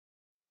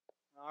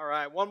All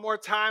right, one more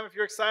time. If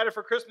you're excited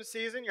for Christmas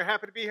season, you're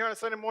happy to be here on a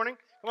Sunday morning,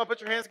 come on,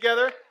 put your hands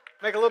together,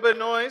 make a little bit of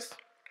noise,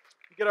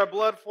 get our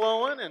blood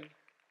flowing and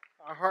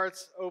our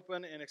hearts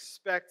open and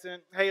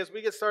expectant. Hey, as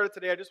we get started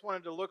today, I just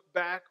wanted to look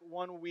back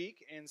 1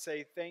 week and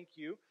say thank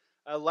you.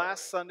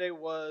 Last Sunday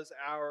was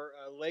our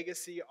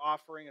legacy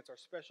offering. It's our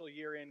special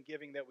year-end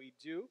giving that we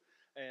do,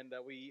 and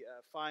we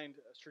find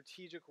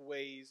strategic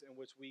ways in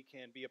which we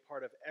can be a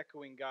part of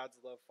echoing God's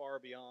love far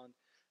beyond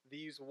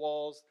these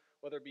walls,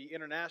 whether it be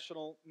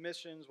international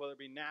missions, whether it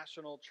be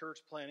national church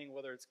planning,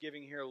 whether it's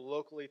giving here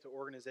locally to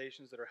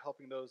organizations that are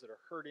helping those that are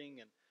hurting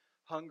and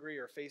hungry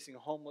or facing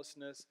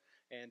homelessness,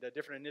 and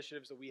different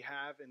initiatives that we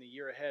have in the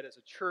year ahead as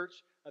a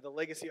church. The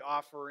legacy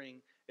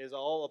offering is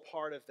all a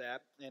part of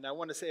that. And I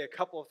want to say a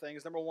couple of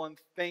things. Number one,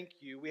 thank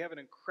you. We have an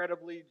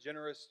incredibly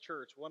generous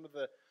church. One of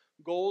the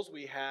goals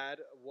we had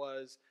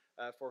was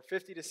for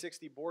 50 to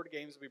 60 board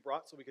games we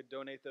brought so we could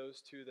donate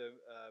those to the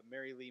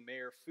Mary Lee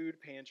Mayer Food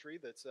Pantry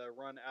that's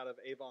run out of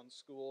Avon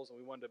Schools, and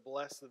we wanted to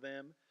bless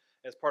them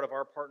as part of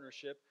our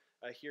partnership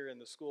here in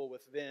the school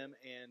with them.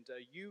 And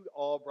you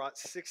all brought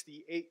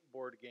 68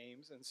 board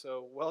games, and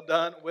so well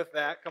done with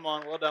that. Come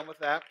on, well done with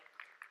that.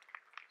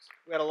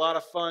 We had a lot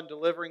of fun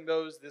delivering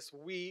those this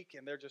week,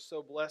 and they're just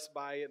so blessed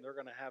by it, and they're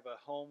going to have a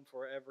home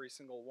for every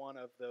single one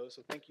of those.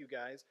 So thank you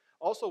guys.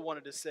 Also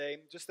wanted to say,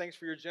 just thanks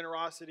for your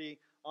generosity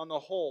on the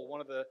whole.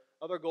 One of the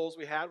other goals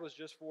we had was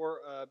just for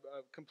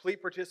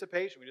complete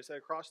participation. We just said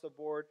across the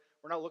board,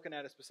 we're not looking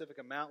at a specific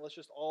amount. Let's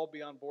just all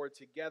be on board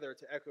together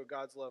to echo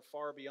God's love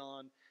far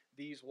beyond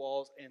these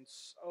walls. And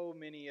so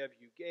many of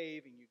you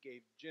gave, and you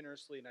gave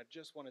generously, and I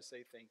just want to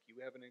say thank you.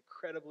 We have an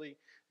incredibly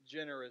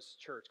generous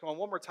church. Come on,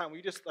 one more time.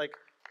 We just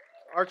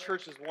our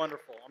church is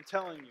wonderful. I'm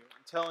telling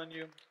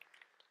you.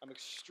 I'm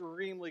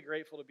extremely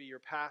grateful to be your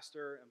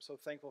pastor. I'm so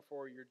thankful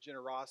for your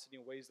generosity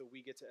and ways that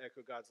we get to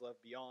echo God's love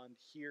beyond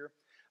here.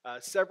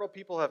 Several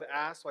people have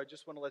asked, so I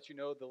just want to let you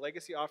know the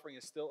legacy offering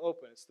is still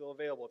open. It's still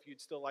available. If you'd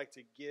still like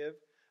to give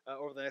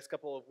over the next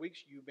couple of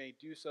weeks, you may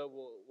do so.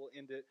 We'll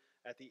end it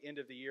at the end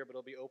of the year, but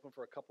it'll be open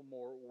for a couple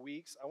more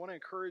weeks. I want to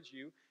encourage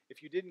you,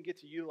 if you didn't get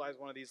to utilize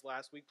one of these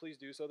last week, please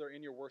do so. They're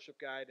in your worship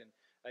guide. And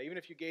even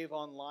if you gave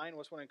online, I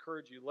just want to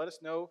encourage you, let us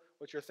know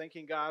what you're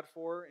thanking God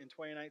for in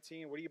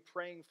 2019. What are you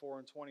praying for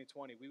in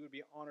 2020? We would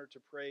be honored to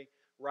pray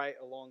right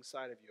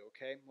alongside of you,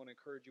 okay? I want to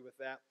encourage you with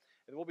that.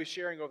 And we'll be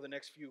sharing over the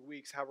next few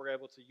weeks how we're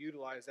able to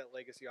utilize that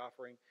legacy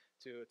offering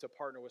to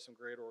partner with some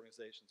great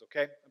organizations,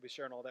 okay? I'll be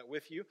sharing all that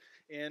with you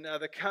in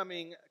the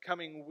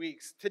coming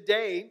weeks.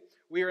 Today,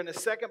 we are in the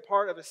second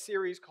part of a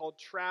series called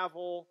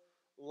Travel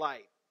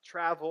Light.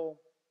 Travel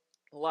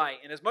Light.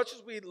 And as much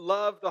as we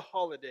love the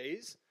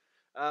holidays,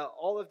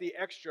 all of the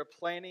extra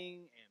planning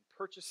and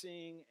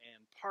purchasing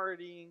and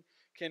partying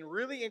can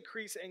really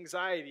increase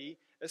anxiety,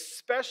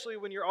 especially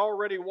when you're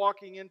already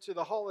walking into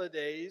the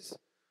holidays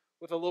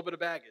with a little bit of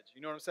baggage.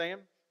 You know what I'm saying?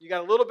 You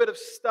got a little bit of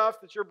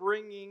stuff that you're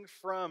bringing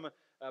from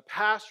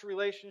past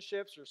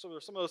relationships or some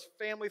of those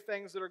family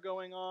things that are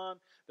going on.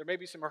 There may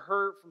be some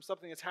hurt from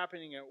something that's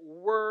happening at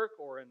work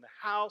or in the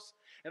house.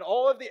 And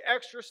all of the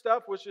extra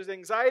stuff, which is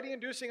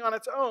anxiety-inducing on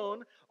its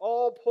own,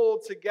 all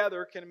pulled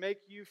together can make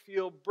you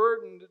feel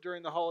burdened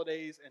during the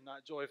holidays and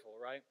not joyful,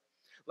 right?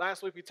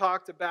 Last week we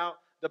talked about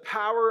the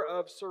power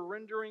of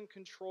surrendering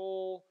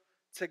control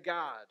to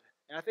God.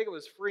 And I think it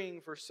was freeing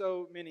for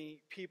so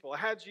many people. I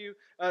had you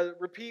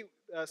repeat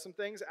some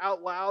things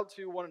out loud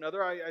to one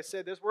another. I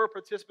said this, we're a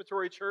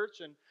participatory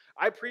church, and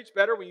I preach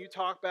better when you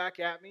talk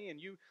back at me,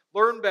 and you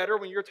learn better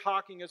when you're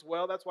talking as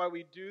well. That's why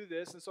we do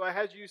this. And so I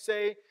had you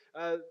say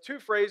two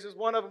phrases.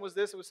 One of them was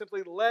this. It was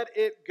simply, let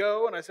it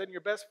go. And I said in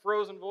your best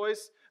Frozen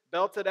voice,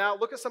 belt it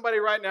out. Look at somebody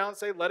right now and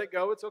say, let it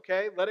go. It's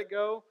okay. Let it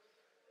go.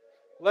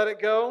 Let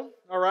it go,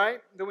 all right?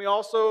 Then we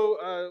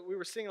also, we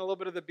were singing a little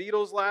bit of the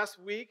Beatles last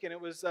week, and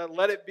it was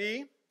let it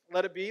be,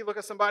 let it be. Look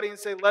at somebody and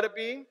say, let it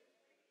be,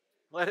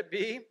 let it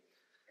be,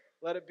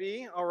 let it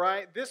be, all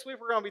right? This week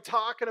we're going to be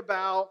talking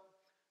about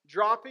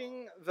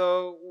dropping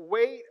the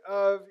weight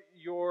of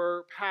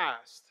your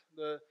past,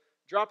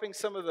 dropping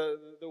some of the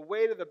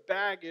weight of the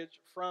baggage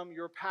from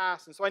your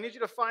past. And so I need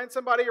you to find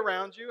somebody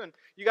around you, and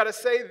you got to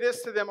say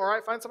this to them, all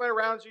right? Find somebody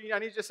around you. I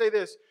need you to say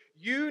this.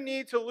 You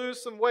need to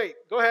lose some weight.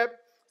 Go ahead.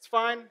 It's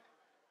fine.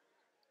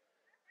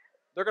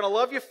 They're going to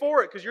love you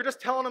for it because you're just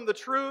telling them the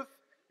truth.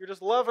 You're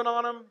just loving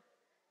on them.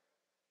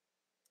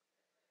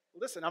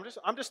 Listen, I'm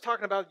just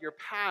talking about your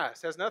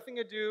past. It has nothing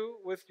to do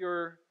with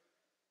your,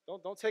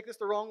 don't take this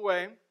the wrong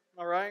way,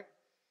 all right?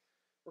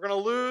 We're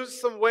going to lose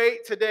some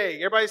weight today.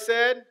 Everybody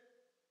said?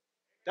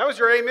 That was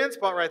your amen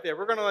spot right there.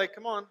 We're going to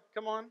come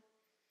on.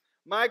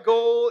 My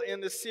goal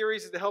in this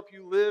series is to help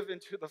you live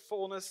into the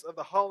fullness of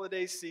the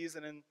holiday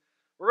season, and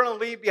we're going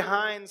to leave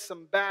behind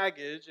some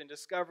baggage and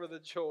discover the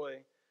joy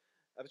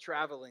of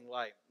traveling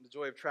light. The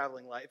joy of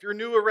traveling light. If you're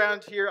new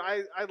around here,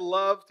 I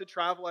love to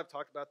travel. I've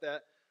talked about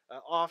that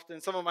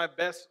often. Some of my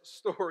best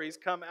stories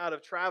come out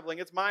of traveling.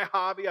 It's my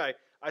hobby. I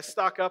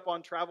stock up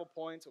on travel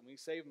points, and we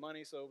save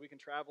money so we can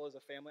travel as a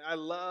family. I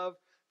love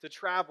to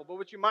travel. But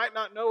what you might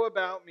not know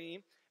about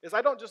me is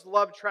I don't just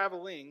love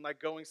traveling, like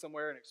going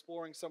somewhere and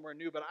exploring somewhere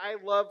new, but I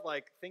love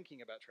like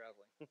thinking about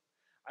traveling.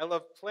 I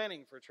love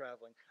planning for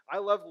traveling. I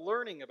love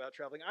learning about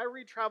traveling. I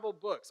read travel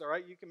books, all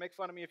right? You can make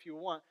fun of me if you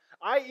want.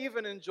 I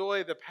even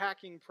enjoy the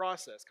packing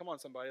process. Come on,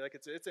 somebody. Like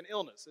it's an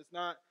illness. It's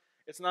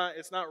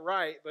not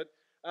right, but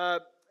uh,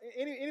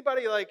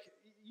 anybody like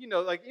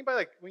like anybody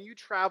like when you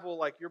travel,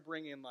 like you're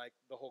bringing like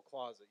the whole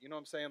closet. You know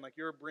what I'm saying? Like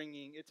you're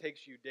bringing. It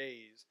takes you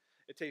days.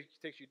 It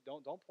takes you.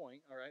 Don't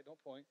point. All right,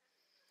 don't point.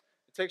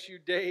 It takes you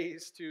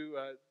days to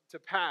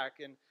pack.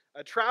 And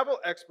travel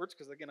experts,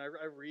 because again, I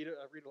read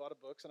a lot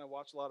of books and I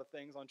watch a lot of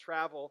things on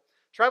travel.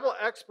 Travel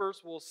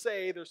experts will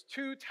say there's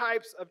two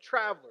types of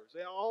travelers.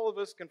 All of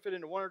us can fit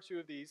into one or two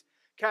of these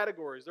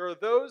categories. There are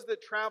those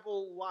that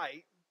travel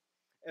light,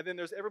 and then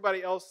there's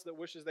everybody else that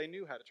wishes they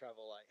knew how to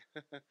travel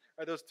light.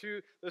 Are those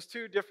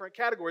two different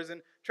categories?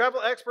 And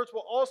travel experts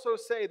will also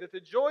say that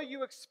the joy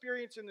you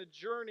experience in the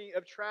journey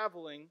of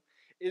traveling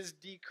is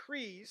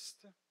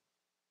decreased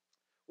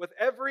with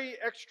every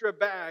extra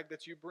bag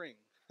that you bring.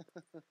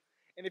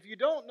 And if you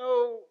don't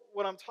know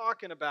what I'm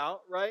talking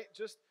about, right,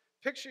 just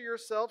picture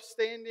yourself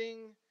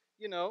standing,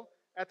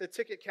 at the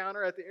ticket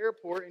counter at the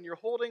airport, and you're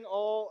holding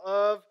all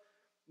of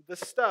the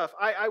stuff.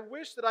 I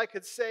wish that I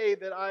could say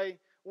that I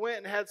went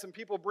and had some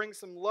people bring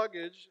some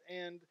luggage,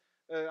 and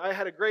I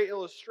had a great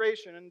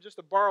illustration, and just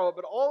to borrow it,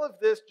 but all of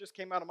this just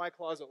came out of my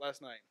closet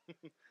last night.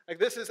 Like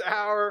this is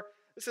our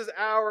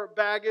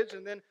baggage,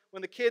 and then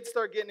when the kids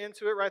start getting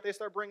into it, right, they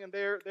start bringing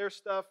their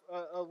stuff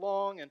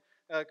along, and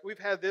we've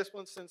had this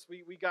one since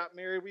we got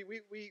married.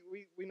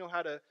 We know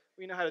how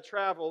to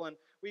travel, and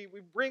we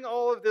bring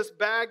all of this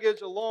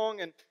baggage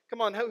along. And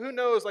come on, who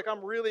knows? Like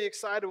I'm really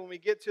excited when we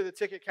get to the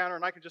ticket counter,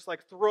 and I can just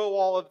like throw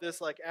all of this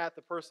like at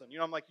the person.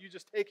 I'm like, you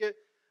just take it.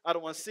 I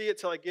don't want to see it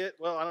till I get.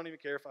 Well, I don't even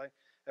care if I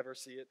ever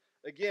see it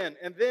again.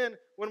 And then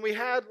when we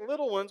had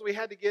little ones, we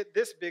had to get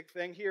this big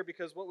thing here,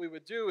 because what we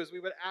would do is we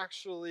would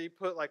actually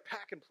put like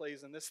pack and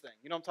plays in this thing.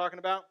 You know what I'm talking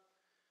about?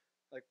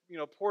 Like,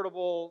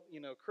 portable,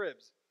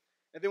 cribs.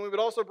 And then we would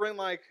also bring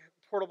like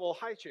portable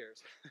high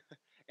chairs.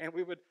 And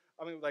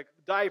like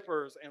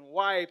diapers and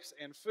wipes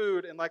and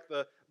food and like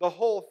the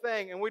whole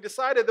thing. And we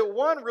decided that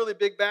one really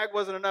big bag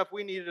wasn't enough.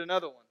 We needed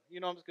another one,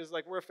 because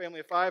like we're a family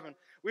of 5 and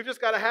we've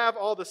just got to have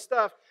all the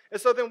stuff. And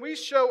so then we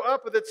show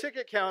up at the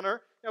ticket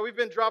counter. We've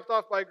been dropped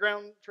off by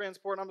ground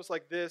transport, and I'm just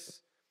like,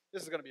 this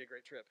is going to be a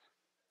great trip.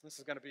 This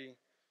is going to be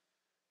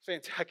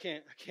fantastic.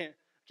 I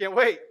can't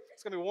wait.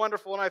 It's going to be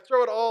wonderful. And I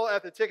throw it all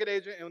at the ticket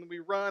agent, and we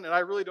run, and I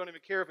really don't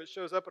even care if it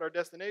shows up at our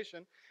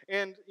destination.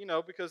 And,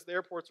 because the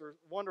airports are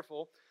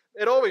wonderful,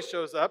 it always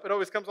shows up. It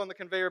always comes on the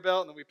conveyor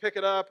belt, and then we pick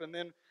it up, and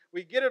then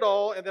we get it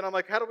all, and then I'm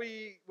like, what do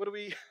we,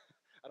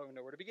 I don't even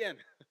know where to begin.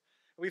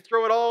 We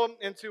throw it all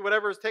into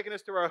whatever is taking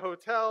us to our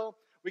hotel.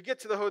 We get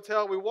to the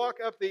hotel. We walk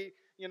up the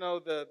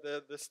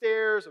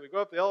stairs, or we go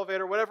up the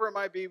elevator, whatever it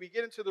might be. We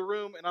get into the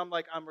room, and I'm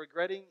like, I'm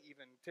regretting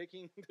even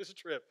taking this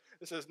trip.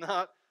 This is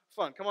not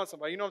fun. Come on,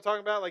 somebody. You know what I'm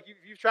talking about? Like,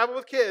 you've traveled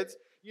with kids.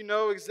 You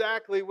know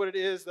exactly what it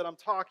is that I'm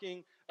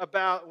talking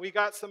about. We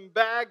got some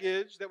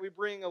baggage that we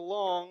bring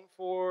along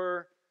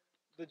for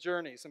the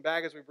journey. Some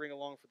baggage we bring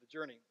along for the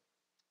journey.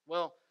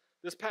 Well,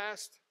 this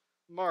past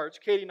March,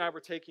 Katie and I were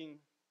taking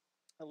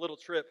a little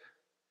trip,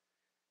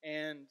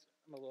 and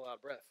I'm a little out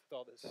of breath with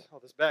all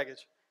this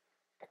baggage.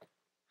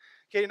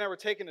 Katie and I were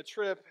taking a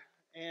trip,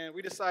 and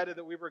we decided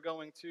that we were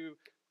going to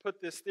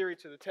put this theory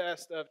to the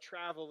test of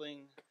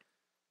traveling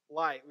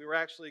light. We were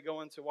actually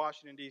going to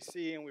Washington,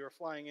 D.C., and we were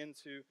flying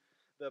into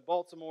the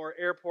Baltimore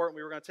airport, and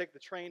we were going to take the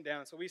train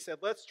down. So we said,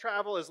 let's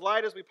travel as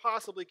light as we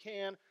possibly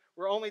can.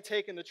 We're only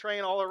taking the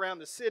train all around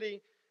the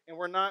city, and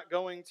we're not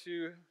going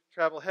to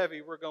travel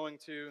heavy. We're going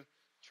to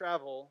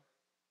travel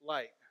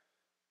light.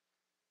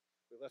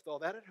 We left all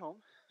that at home,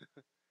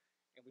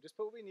 and we just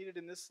put what we needed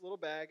in this little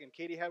bag, and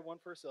Katie had one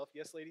for herself.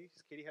 Yes, ladies,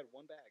 Katie had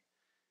one bag,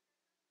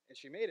 and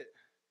she made it.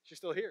 She's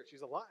still here.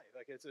 She's alive.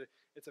 Like,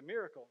 it's a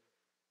miracle.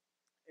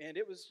 And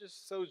it was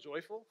just so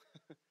joyful.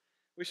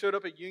 We showed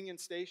up at Union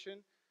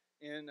Station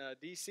in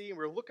D.C., and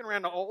we were looking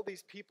around at all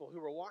these people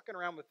who were walking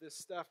around with this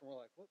stuff, and we're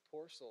like, what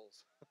poor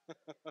souls.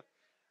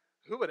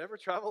 Who would ever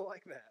travel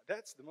like that?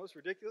 That's the most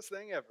ridiculous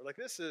thing ever. Like,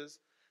 this is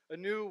a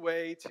new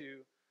way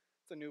to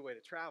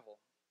travel.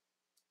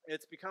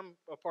 It's become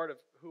a part of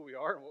who we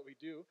are and what we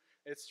do.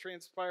 It's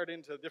transpired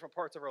into different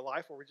parts of our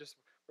life where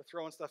we're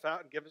throwing stuff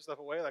out and giving stuff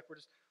away. Like, we're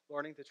just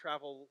learning to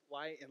travel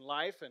light in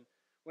life. And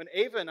when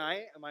Ava and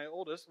I, my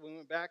oldest, we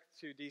went back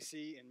to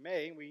D.C. in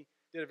May, we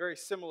did a very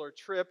similar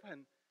trip,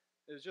 and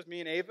it was just me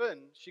and Ava,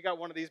 and she got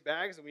one of these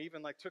bags, and we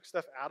even like took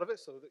stuff out of it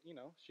so that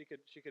she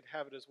could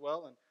have it as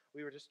well, and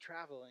we were just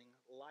traveling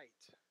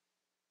light.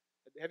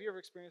 Have you ever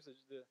experienced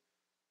the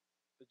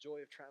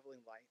joy of traveling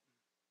light?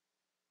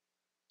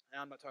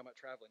 And I'm not talking about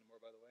travel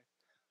anymore, by the way.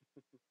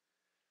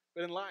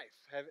 But in life,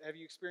 have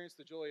you experienced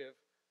the joy of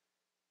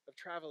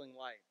traveling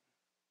light?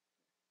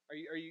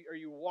 Are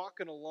you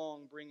walking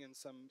along bringing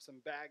some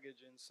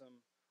baggage and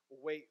some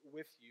weight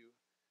with you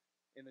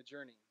in the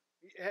journey?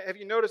 Have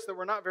you noticed that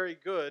we're not very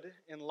good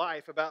in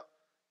life about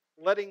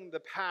letting the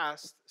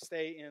past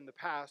stay in the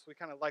past, we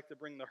kind of like to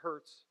bring the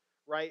hurts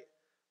right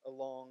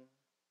along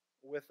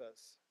with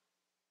us.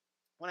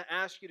 I want to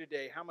ask you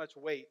today, how much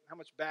weight, how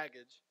much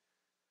baggage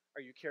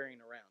are you carrying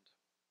around?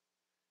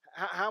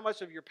 How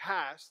much of your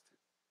past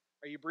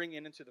are you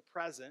bringing into the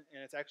present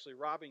and it's actually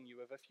robbing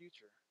you of a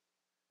future?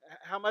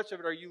 How much of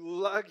it are you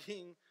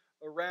lugging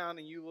around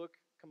and you look,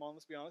 come on,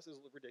 let's be honest, as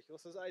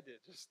ridiculous as I did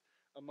just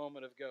a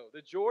moment ago?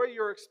 The joy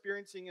you're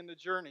experiencing in the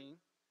journey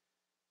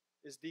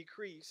is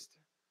decreased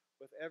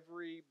with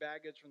every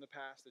baggage from the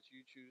past that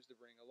you choose to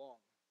bring along.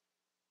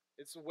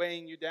 It's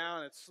weighing you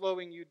down, it's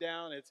slowing you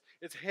down,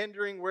 it's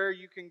hindering where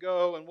you can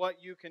go and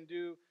what you can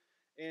do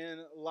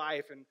in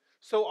life. And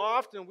so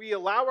often we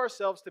allow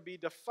ourselves to be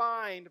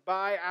defined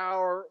by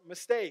our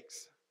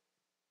mistakes.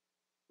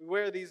 We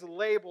wear these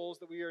labels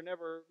that we are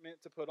never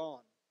meant to put on.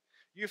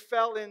 You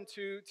fell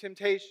into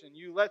temptation.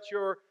 You let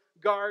your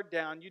guard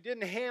down. You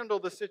didn't handle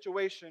the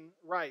situation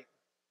right.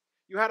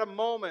 You had a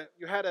moment.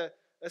 You had a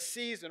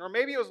season. Or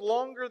maybe it was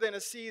longer than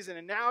a season,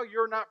 and now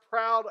you're not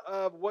proud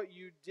of what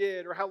you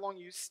did or how long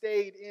you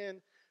stayed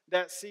in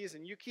that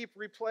season. You keep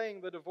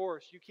replaying the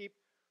divorce. You keep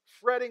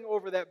fretting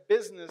over that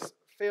business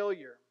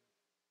failure.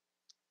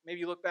 Maybe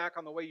you look back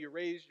on the way you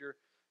raised your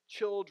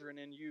children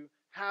and you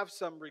have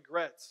some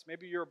regrets.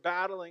 Maybe you're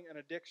battling an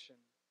addiction.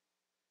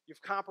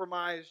 You've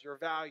compromised your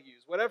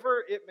values.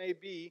 Whatever it may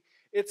be,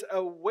 it's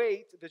a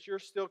weight that you're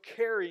still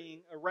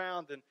carrying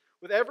around. And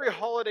with every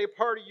holiday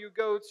party you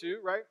go to,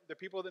 right, the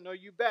people that know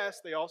you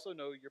best, they also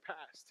know your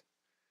past.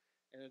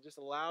 And it just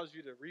allows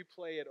you to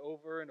replay it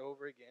over and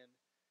over again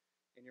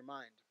in your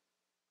mind.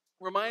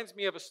 Reminds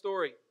me of a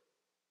story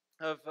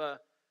of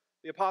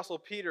the Apostle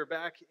Peter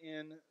back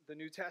in the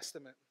New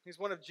Testament. He's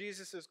one of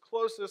Jesus'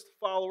 closest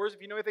followers.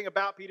 If you know anything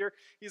about Peter,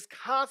 he's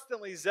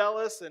constantly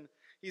zealous and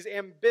he's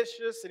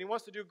ambitious and he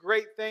wants to do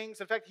great things.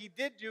 In fact, he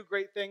did do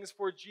great things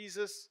for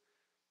Jesus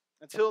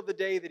until the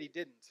day that he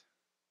didn't.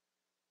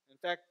 In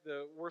fact,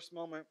 the worst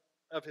moment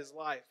of his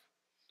life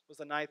was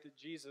the night that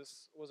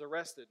Jesus was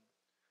arrested.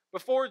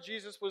 Before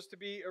Jesus was to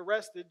be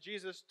arrested,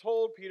 Jesus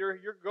told Peter,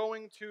 "You're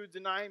going to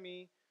deny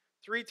me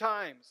 3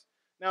 times."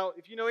 Now,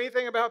 if you know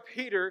anything about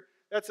Peter,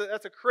 that's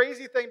a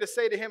crazy thing to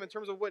say to him in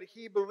terms of what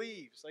he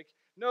believes.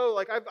 No,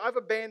 I've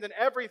abandoned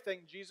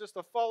everything, Jesus,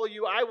 to follow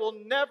you. I will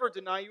never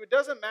deny you. It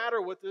doesn't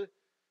matter what the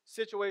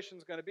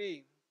situation's going to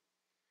be.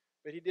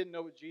 But he didn't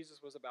know what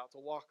Jesus was about to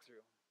walk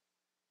through.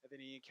 And then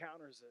he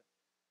encounters it.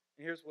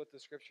 And here's what the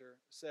scripture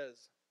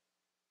says.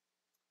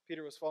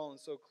 Peter was following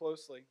so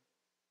closely,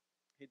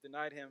 he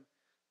denied him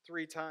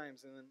 3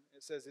 times. And then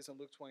it says this in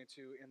Luke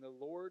 22, and the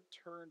Lord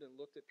turned and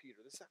looked at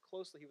Peter. This is how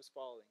closely he was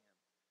following him.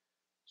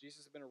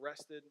 Jesus had been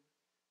arrested.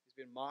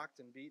 He's been mocked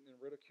and beaten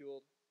and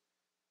ridiculed.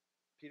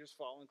 Peter's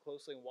following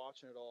closely and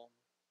watching it all.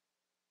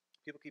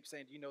 People keep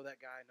saying, "Do you know that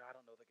guy?" "No, I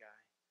don't know the guy."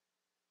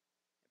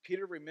 And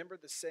Peter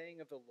remembered the saying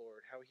of the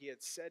Lord, how he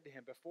had said to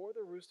him, "Before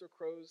the rooster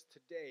crows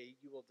today,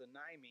 you will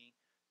deny me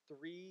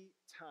 3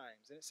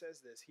 times." And it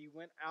says this, he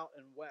went out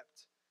and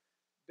wept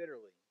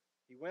bitterly.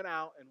 He went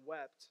out and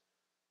wept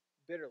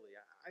bitterly.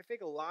 I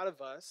think a lot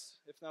of us,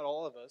 if not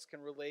all of us,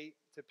 can relate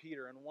to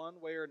Peter in one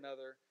way or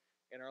another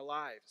in our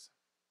lives.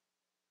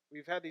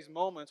 We've had these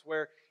moments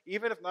where,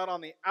 even if not on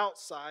the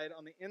outside,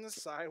 on the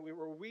inside, we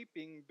were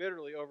weeping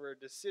bitterly over a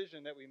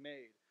decision that we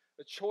made,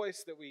 a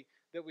choice that we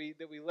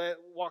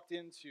walked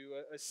into,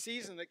 a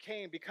season that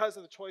came because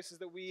of the choices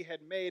that we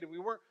had made, and we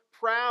weren't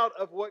proud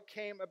of what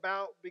came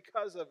about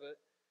because of it.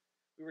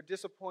 We were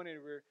disappointed.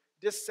 We were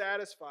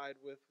dissatisfied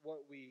with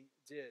what we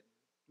did.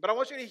 But I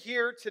want you to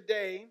hear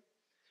today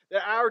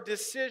that our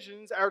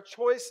decisions, our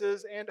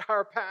choices, and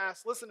our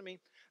past, listen to me,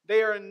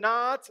 they are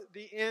not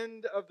the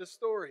end of the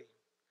story.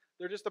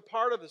 They're just a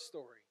part of the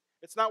story.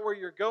 It's not where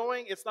you're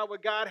going. It's not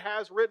what God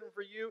has written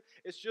for you.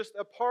 It's just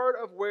a part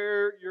of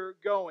where you're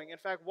going. In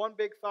fact, one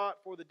big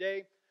thought for the day,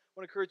 I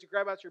want to encourage you to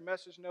grab out your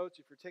message notes.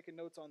 If you're taking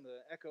notes on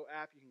the Echo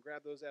app, you can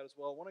grab those out as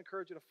well. I want to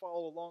encourage you to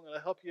follow along, and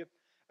I'll help you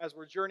as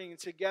we're journeying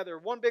together.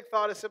 One big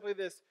thought is simply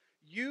this: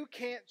 you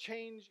can't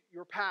change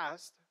your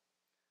past,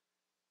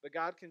 but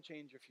God can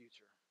change your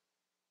future.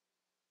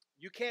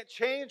 You can't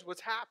change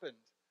what's happened.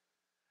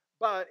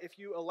 But if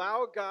you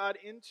allow God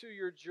into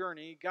your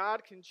journey,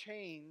 God can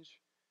change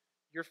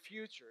your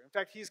future. In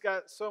fact, He's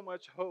got so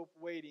much hope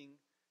waiting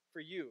for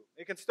you.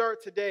 It can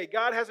start today.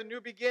 God has a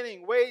new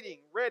beginning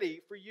waiting,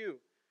 ready for you.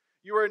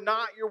 You are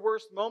not your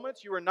worst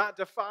moments. You are not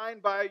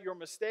defined by your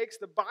mistakes.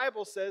 The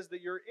Bible says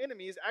that your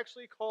enemy is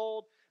actually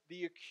called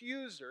the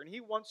accuser, and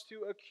he wants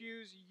to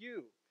accuse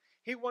you.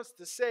 He wants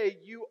to say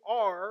you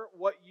are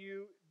what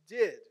you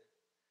did.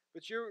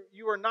 But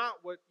you are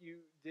not what you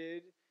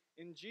did.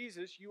 In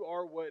Jesus, you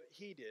are what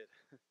He did.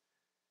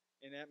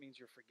 And that means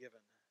you're forgiven,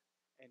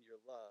 and you're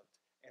loved,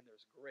 and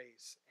there's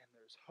grace, and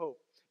there's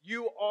hope.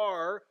 You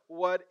are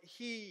what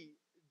He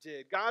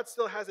did. God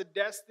still has a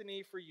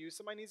destiny for you.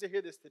 Somebody needs to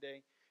hear this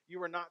today.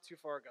 You are not too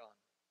far gone.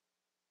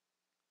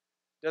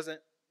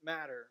 Doesn't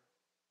matter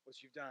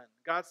what you've done.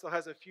 God still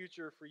has a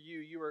future for you.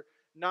 You are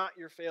not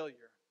your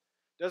failure.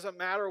 Doesn't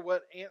matter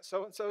what Aunt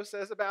so-and-so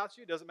says about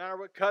you. Doesn't matter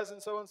what cousin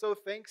so-and-so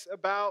thinks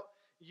about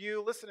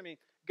you. Listen to me.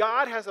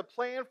 God has a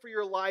plan for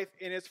your life,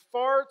 and it's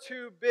far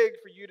too big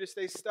for you to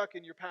stay stuck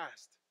in your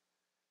past.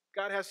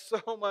 God has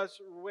so much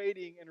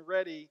waiting and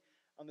ready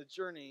on the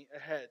journey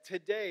ahead.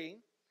 Today,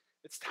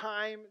 it's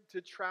time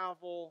to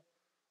travel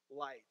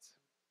light.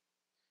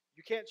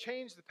 You can't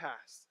change the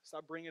past.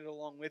 Stop bringing it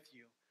along with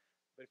you.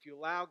 But if you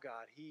allow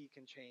God, He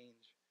can change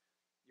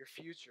your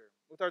future.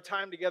 With our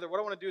time together, what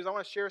I want to do is I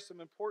want to share some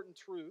important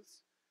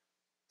truths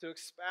to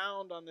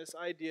expound on this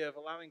idea of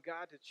allowing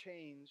God to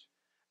change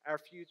our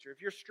future.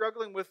 If you're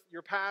struggling with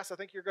your past, I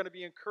think you're going to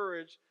be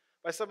encouraged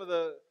by some of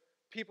the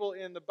people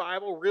in the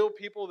Bible, real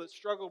people that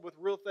struggled with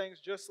real things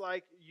just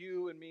like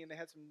you and me, and they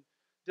had some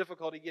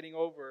difficulty getting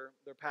over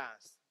their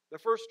past. The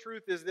first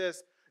truth is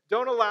this: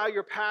 don't allow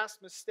your past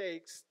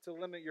mistakes to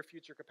limit your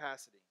future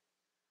capacity.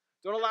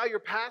 Don't allow your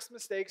past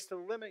mistakes to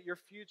limit your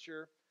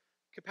future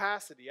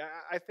capacity.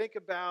 I think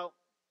about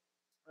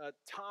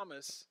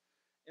Thomas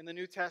in the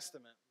New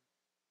Testament.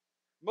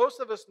 Most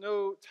of us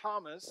know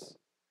Thomas,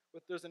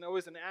 but there's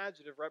always an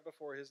adjective right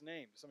before his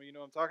name. Some of you know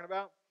what I'm talking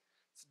about?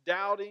 It's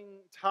doubting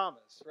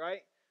Thomas,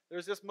 right?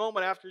 There's this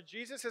moment after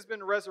Jesus has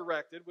been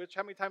resurrected, which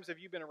how many times have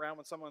you been around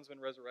when someone's been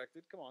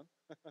resurrected? Come on.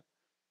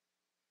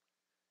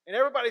 And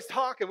everybody's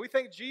talking. We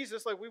think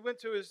Jesus, like we went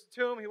to his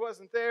tomb, he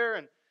wasn't there,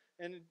 and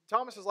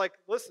Thomas is like,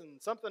 listen,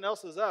 something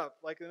else is up.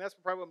 Like, and that's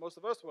probably what most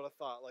of us would have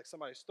thought. Like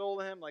somebody stole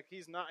him. Like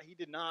he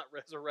did not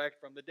resurrect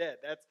from the dead.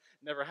 That's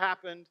never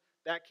happened.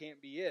 That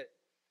can't be it.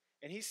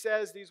 And he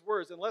says these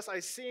words, unless I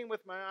see him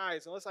with my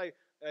eyes, unless I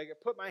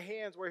put my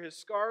hands where his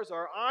scars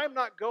are, I'm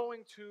not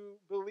going to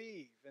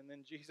believe. And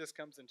then Jesus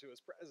comes into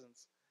his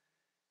presence,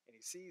 and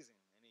he sees him,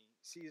 and he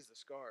sees the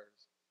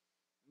scars.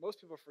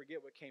 Most people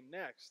forget what came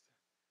next,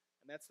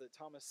 and that's that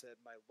Thomas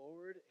said, my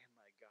Lord and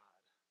my God.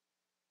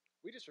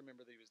 We just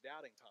remember that he was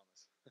doubting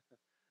Thomas.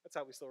 That's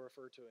how we still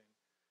refer to him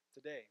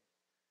today.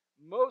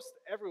 Most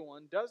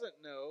everyone doesn't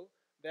know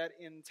that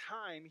in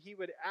time he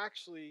would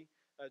actually,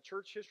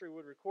 church history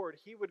would record,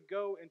 he would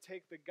go and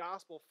take the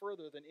gospel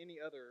further than any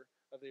other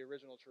of the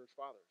original church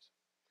fathers.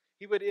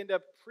 He would end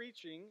up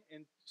preaching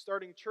and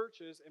starting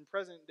churches in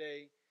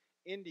present-day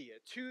India.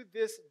 To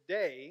this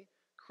day,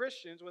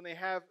 Christians, when they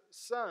have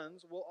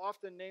sons, will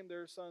often name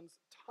their sons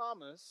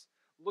Thomas,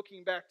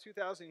 looking back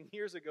 2,000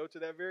 years ago to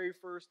that very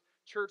first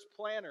church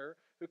planter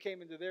who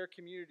came into their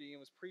community and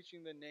was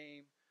preaching the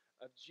name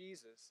of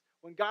Jesus.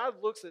 When God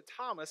looks at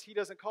Thomas, he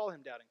doesn't call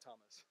him doubting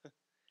Thomas.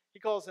 He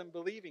calls him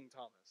believing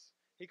Thomas.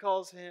 He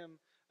calls him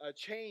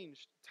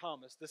changed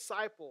Thomas,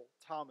 disciple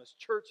Thomas,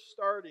 church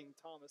starting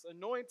Thomas,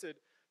 anointed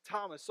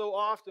Thomas. So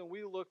often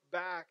we look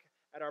back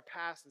at our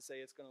past and say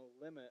it's going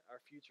to limit our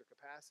future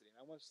capacity.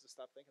 And I want us to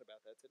stop thinking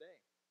about that today.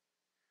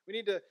 We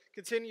need to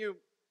continue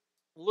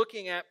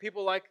looking at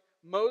people like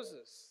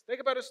Moses. Think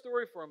about his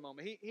story for a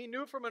moment. He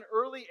knew from an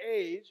early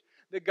age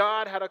that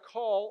God had a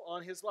call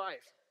on his life.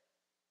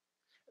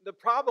 The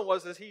problem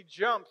was he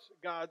jumped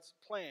God's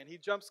plan. He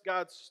jumps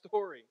God's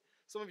story.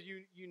 Some of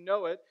you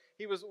know it.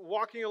 He was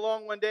walking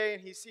along one day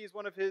and he sees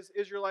one of his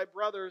Israelite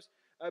brothers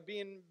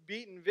being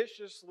beaten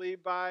viciously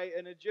by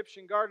an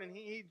Egyptian guard, and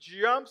he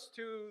jumps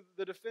to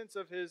the defense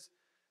of his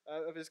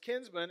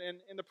kinsman, and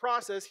in the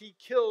process he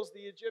kills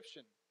the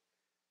Egyptian.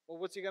 Well,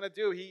 what's he going to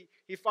do?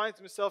 He finds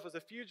himself as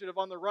a fugitive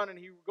on the run, and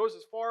he goes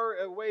as far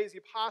away as he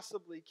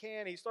possibly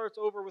can. He starts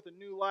over with a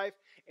new life,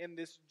 and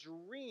this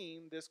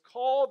dream, this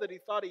call that he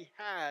thought he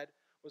had,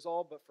 was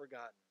all but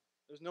forgotten.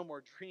 There's no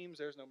more dreams.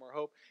 There's no more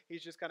hope. He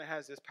just kind of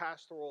has this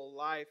pastoral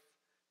life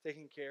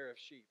taking care of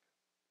sheep.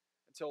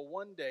 Until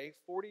one day,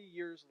 40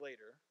 years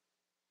later,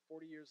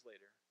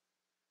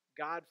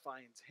 God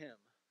finds him.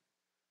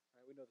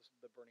 Right, we know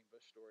the burning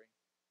bush story.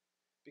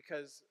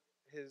 Because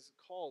his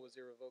call was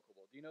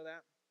irrevocable. Do you know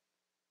that?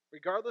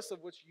 Regardless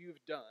of what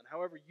you've done,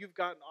 however you've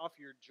gotten off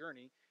your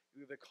journey,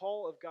 the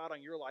call of God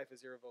on your life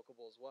is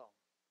irrevocable as well.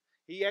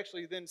 He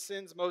actually then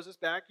sends Moses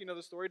back, you know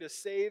the story, to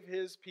save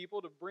his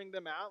people, to bring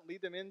them out,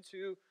 lead them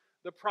into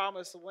the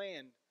promised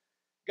land.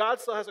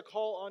 God still has a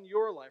call on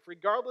your life,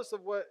 regardless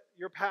of what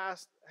your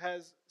past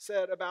has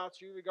said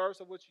about you, regardless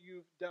of what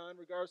you've done,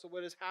 regardless of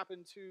what has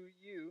happened to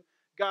you.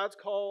 God's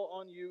call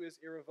on you is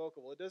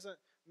irrevocable. It doesn't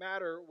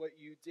matter what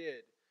you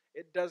did.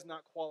 It does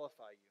not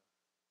qualify you.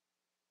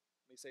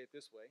 Let me say it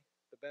this way,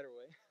 the better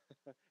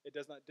way. It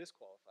does not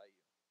disqualify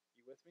you.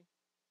 You with me?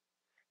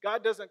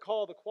 God doesn't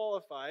call the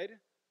qualified.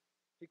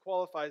 He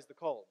qualifies the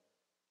called.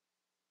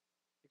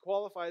 He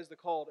qualifies the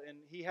called, and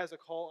he has a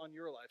call on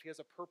your life. He has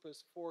a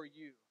purpose for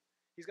you.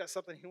 He's got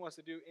something he wants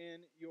to do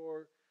in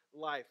your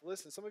life.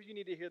 Listen, some of you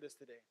need to hear this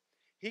today.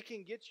 He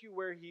can get you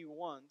where he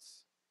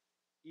wants,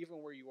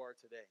 even where you are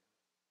today.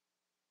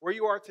 Where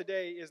you are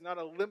today is not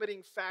a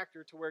limiting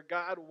factor to where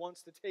God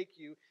wants to take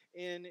you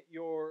in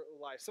your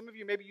life. Some of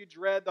you, maybe you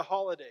dread the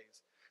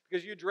holidays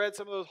because you dread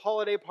some of those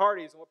holiday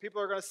parties and what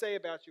people are going to say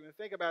about you and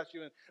think about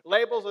you and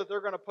labels that they're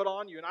going to put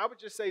on you. And I would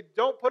just say,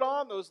 don't put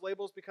on those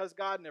labels because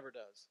God never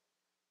does.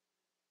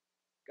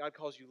 God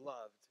calls you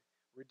loved,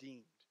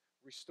 redeemed,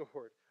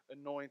 restored,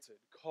 anointed,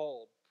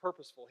 called,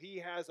 purposeful. He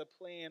has a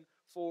plan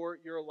for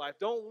your life.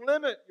 Don't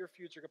limit your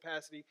future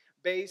capacity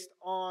based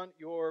on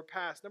your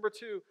past. Number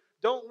two,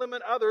 don't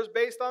limit others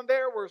based on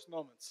their worst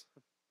moments.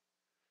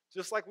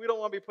 Just like we don't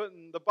want to be put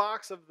in the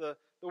box of the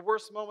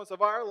worst moments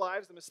of our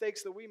lives, the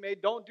mistakes that we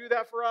made, don't do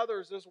that for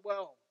others as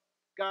well.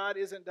 God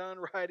isn't done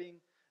writing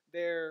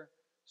their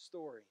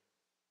story.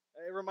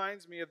 It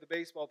reminds me of the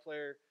baseball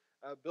player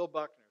Bill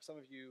Buckner. Some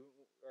of you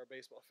are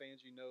baseball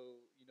fans, you know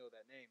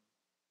that name.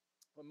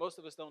 What most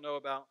of us don't know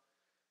about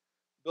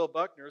Bill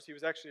Buckner is he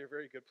was actually a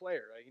very good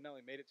player. He not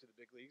only made it to the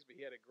big leagues, but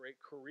he had a great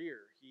career.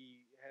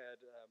 He had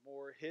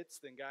more hits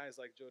than guys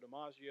like Joe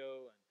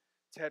DiMaggio and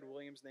Ted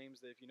Williams, names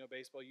that if you know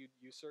baseball, you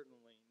certainly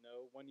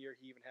know. One year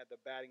he even had the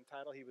batting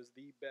title. He was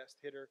the best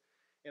hitter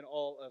in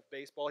all of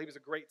baseball. He was a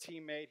great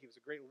teammate. He was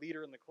a great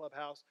leader in the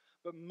clubhouse.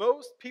 But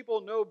most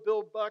people know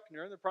Bill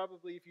Buckner, and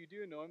probably if you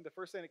do know him, the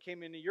first thing that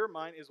came into your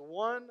mind is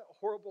one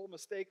horrible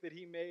mistake that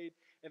he made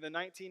in the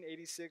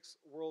 1986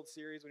 World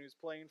Series when he was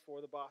playing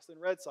for the Boston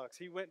Red Sox.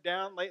 He went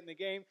down late in the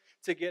game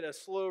to get a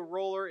slow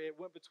roller. It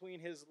went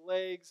between his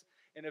legs,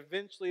 and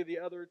eventually the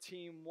other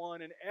team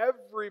won, and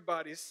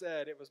everybody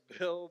said it was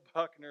Bill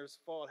Buckner's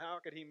fault. How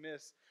could he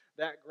miss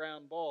that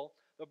ground ball?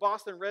 The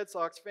Boston Red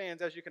Sox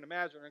fans, as you can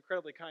imagine, are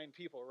incredibly kind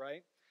people,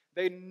 right?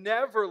 They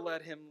never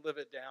let him live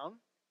it down.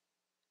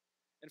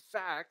 In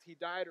fact, he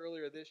died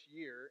earlier this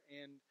year,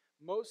 and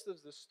most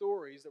of the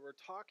stories that were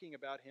talking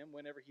about him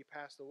whenever he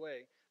passed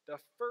away, the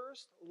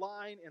first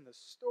line in the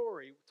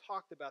story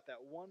talked about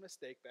that one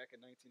mistake back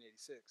in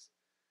 1986.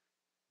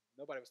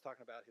 Nobody was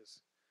talking about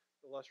his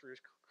illustrious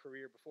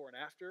career before and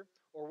after,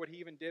 or what he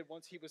even did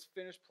once he was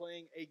finished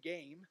playing a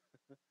game.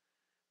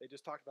 They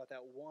just talked about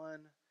that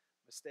one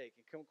mistake.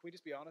 And can we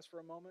just be honest for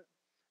a moment?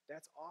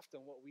 That's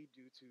often what we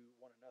do to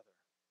one another.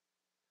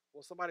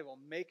 Well, somebody will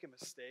make a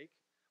mistake.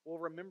 We'll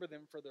remember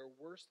them for their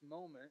worst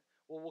moment.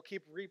 Well, we'll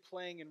keep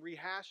replaying and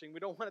rehashing. We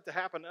don't want it to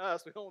happen to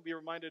us. We don't want to be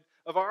reminded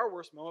of our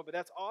worst moment, but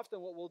that's often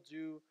what we'll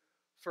do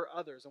for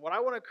others. And what I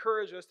want to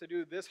encourage us to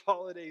do this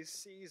holiday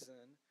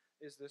season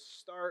is to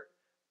start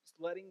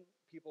letting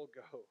people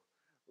go.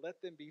 Let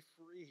them be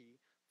free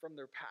from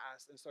their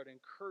past and start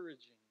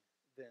encouraging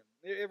them.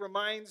 It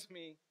reminds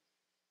me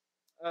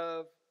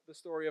of the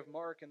story of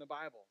Mark in the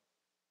Bible.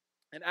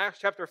 In Acts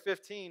chapter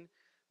 15,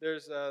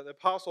 there's the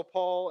Apostle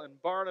Paul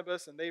and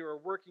Barnabas, and they were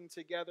working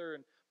together,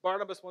 and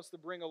Barnabas wants to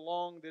bring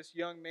along this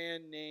young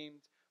man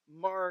named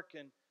Mark,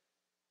 and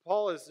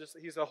Paul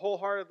he's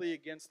wholeheartedly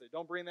against it.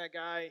 Don't bring that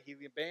guy. He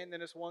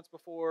abandoned us once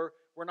before.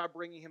 We're not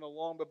bringing him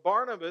along. But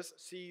Barnabas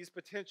sees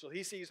potential.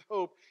 He sees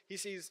hope. He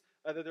sees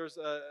that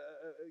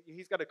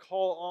he's got a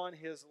call on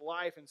his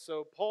life. And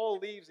so Paul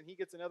leaves and he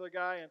gets another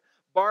guy, and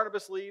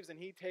Barnabas leaves and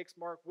he takes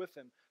Mark with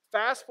him.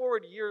 Fast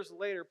forward years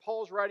later,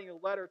 Paul's writing a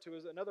letter to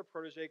another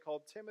protege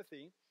called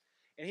Timothy.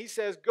 And he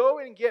says, go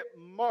and get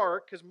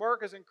Mark, because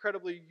Mark is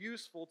incredibly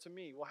useful to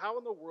me. Well, how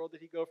in the world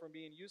did he go from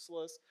being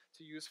useless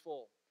to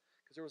useful?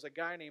 Because there was a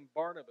guy named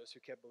Barnabas who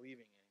kept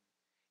believing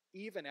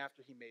in him, even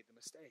after he made the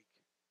mistake.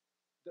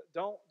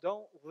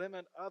 Don't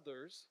limit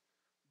others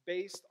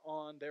based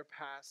on their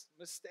past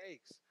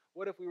mistakes.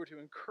 What if we were to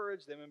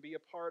encourage them and be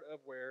a part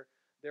of where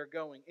they're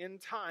going? In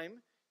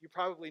time, you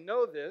probably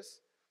know this,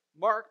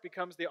 Mark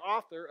becomes the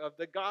author of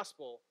the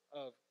Gospel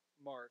of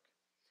Mark.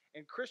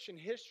 And Christian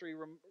history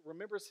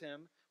remembers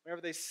him whenever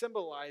they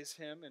symbolize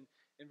him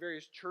in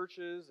various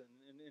churches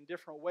and in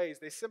different ways.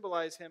 They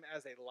symbolize him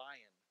as a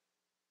lion.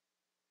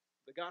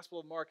 The Gospel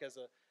of Mark as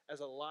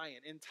a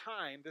lion. In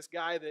time, this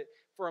guy that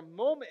for a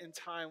moment in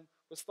time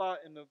was thought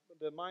in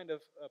the mind of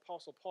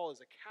Apostle Paul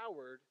as a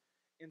coward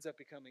ends up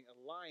becoming a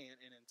lion,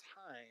 and in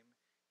time,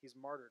 he's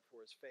martyred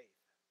for his faith.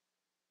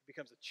 He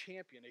becomes a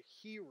champion, a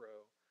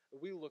hero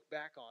that we look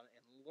back on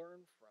and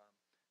learn from.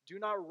 Do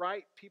not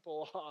write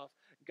people off.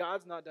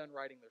 God's not done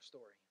writing their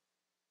story.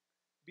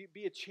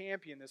 Be a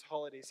champion this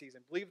holiday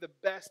season. Believe the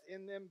best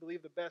in them.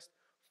 Believe the best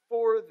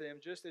for them,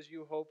 just as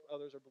you hope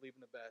others are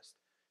believing the best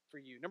for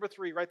you. Number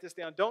 3, write this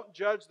down. Don't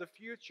judge the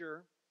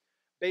future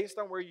based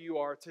on where you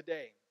are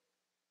today.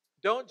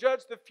 Don't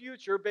judge the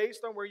future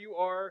based on where you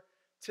are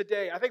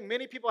today. I think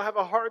many people have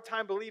a hard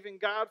time believing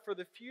God for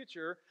the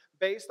future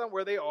based on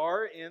where they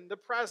are in the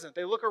present.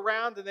 They look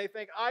around and they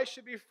think, I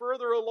should be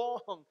further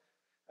along.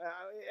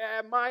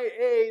 At my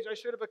age, I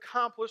should have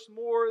accomplished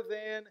more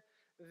than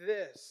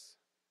this.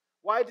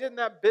 Why didn't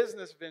that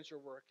business venture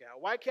work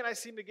out? Why can't I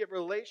seem to get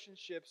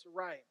relationships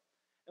right?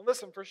 And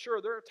listen, for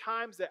sure, there are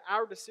times that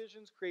our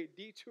decisions create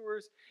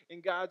detours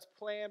in God's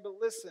plan. But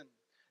listen,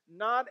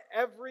 not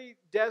every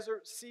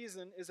desert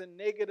season is a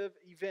negative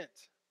event.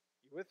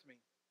 You with me?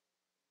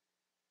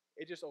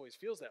 It just always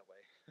feels that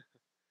way.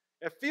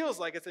 It feels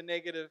like it's a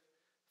negative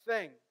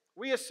thing.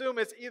 We assume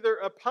it's either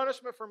a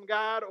punishment from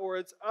God or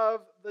it's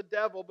of the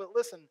devil. But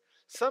listen,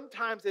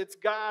 sometimes it's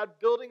God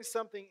building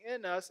something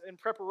in us in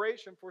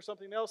preparation for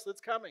something else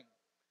that's coming.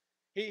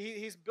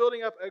 He's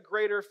building up a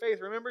greater faith.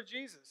 Remember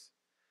Jesus,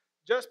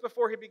 just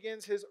before he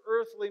begins his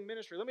earthly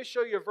ministry. Let me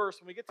show you a verse.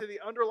 When we get to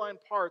the underlined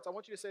parts, I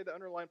want you to say the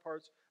underlined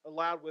parts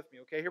aloud with me.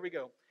 Okay, here we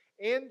go.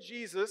 And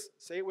Jesus,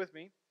 say it with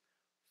me,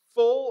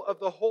 full of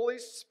the Holy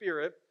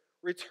Spirit,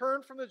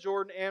 returned from the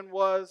Jordan and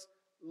was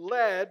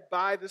led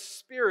by the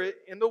Spirit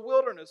in the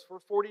wilderness for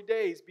 40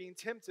 days, being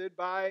tempted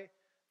by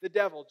the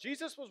devil.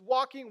 Jesus was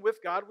walking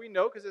with God, we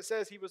know, because it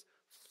says he was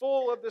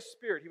full of the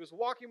Spirit. He was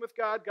walking with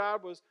God.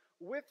 God was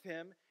with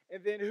him.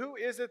 And then who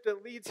is it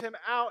that leads him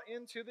out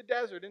into the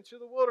desert, into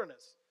the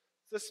wilderness?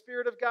 It's the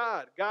Spirit of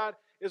God. God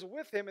is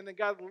with him, and then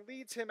God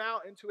leads him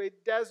out into a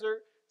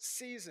desert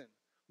season.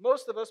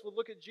 Most of us would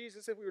look at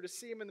Jesus if we were to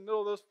see him in the middle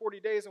of those 40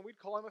 days, and we'd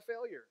call him a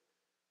failure.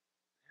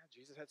 Yeah,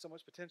 Jesus had so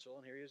much potential,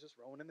 and here he is just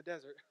roaming in the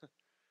desert.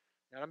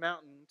 Not a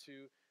mountain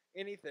to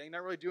anything,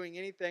 not really doing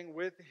anything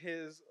with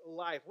his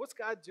life. What's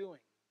God doing?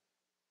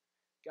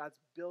 God's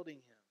building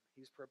him.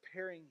 He's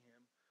preparing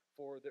him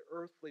for the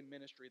earthly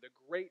ministry, the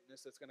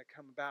greatness that's going to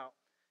come about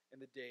in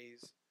the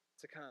days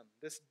to come.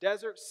 This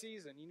desert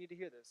season, you need to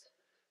hear this.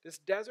 This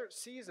desert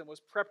season was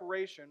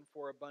preparation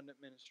for abundant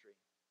ministry.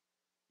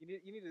 You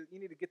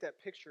need to get that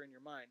picture in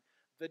your mind.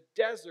 The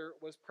desert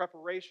was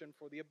preparation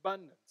for the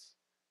abundance.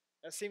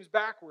 That seems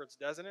backwards,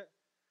 doesn't it?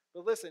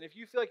 But listen, if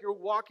you feel like you're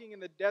walking in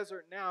the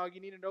desert now, you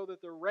need to know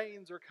that the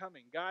rains are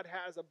coming. God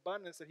has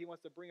abundance that he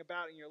wants to bring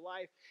about in your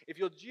life. If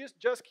you'll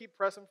just keep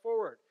pressing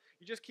forward.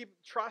 You just keep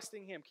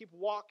trusting him. Keep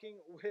walking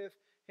with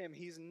him.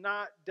 He's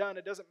not done.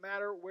 It doesn't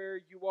matter where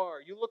you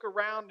are. You look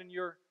around and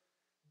you're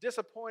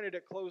disappointed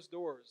at closed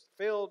doors,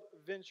 failed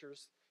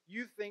ventures.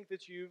 You think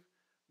that you've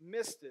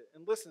missed it.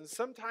 And listen,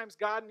 sometimes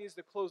God needs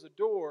to close a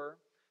door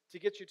to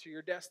get you to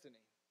your destiny.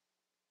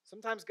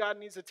 Sometimes God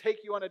needs to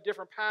take you on a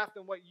different path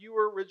than what you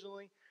were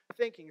originally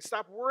thinking.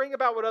 Stop worrying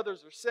about what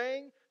others are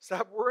saying.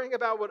 Stop worrying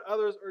about what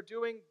others are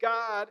doing.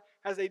 God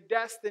has a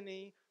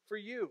destiny for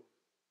you.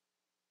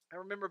 I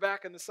remember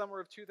back in the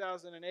summer of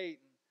 2008,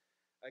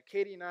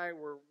 Katie and I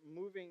were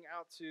moving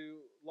out to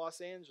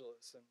Los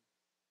Angeles, and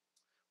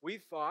we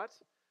thought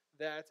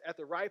that at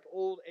the ripe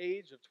old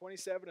age of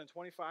 27 and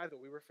 25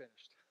 that we were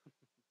finished.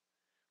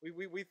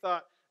 We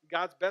thought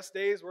God's best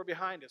days were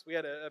behind us. We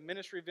had a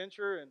ministry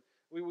venture, and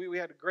we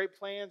had great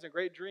plans and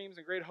great dreams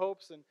and great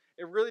hopes, and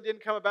it really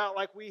didn't come about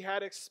like we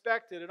had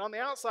expected. And on the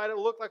outside, it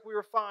looked like we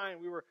were fine.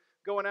 We were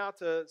going out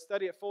to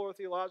study at Fuller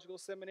Theological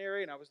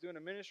Seminary, and I was doing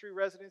a ministry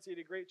residency at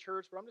a great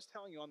church. But I'm just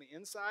telling you, on the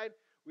inside,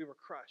 we were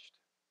crushed.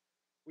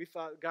 We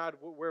thought, God,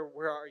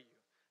 where are you?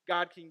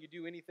 God, can you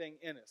do anything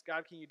in us?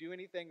 God, can you do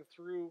anything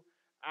through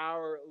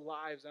our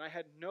lives? And I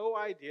had no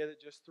idea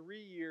that just 3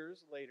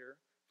 years later,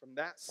 from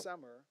that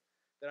summer,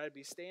 that I'd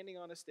be standing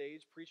on a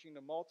stage preaching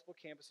to multiple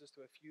campuses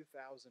to a few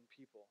thousand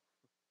people.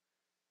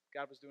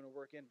 God was doing a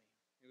work in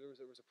me. There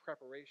was a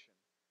preparation.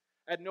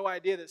 I had no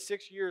idea that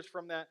 6 years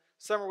from that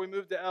summer we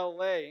moved to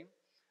LA,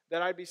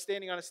 that I'd be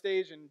standing on a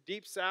stage in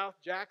Deep South,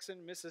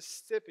 Jackson,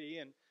 Mississippi,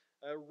 and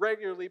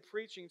regularly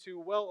preaching to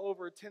well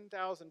over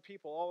 10,000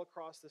 people all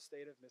across the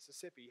state of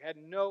Mississippi. Had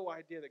no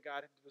idea that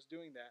God was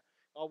doing that.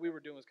 All we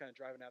were doing was kind of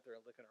driving out there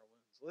and licking our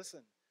wounds.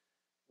 Listen,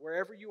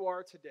 wherever you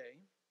are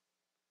today,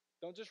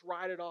 don't just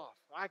write it off.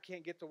 I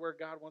can't get to where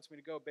God wants me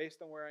to go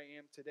based on where I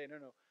am today.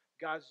 No.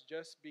 God's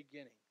just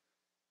beginning.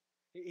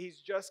 He's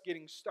just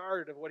getting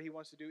started of what he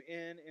wants to do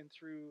in and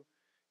through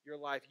your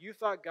life. You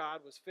thought God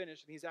was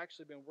finished, and he's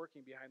actually been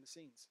working behind the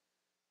scenes.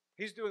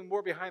 He's doing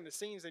more behind the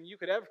scenes than you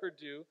could ever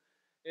do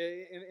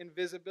in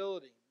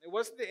visibility. It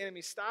wasn't the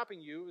enemy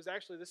stopping you. It was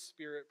actually the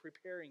Spirit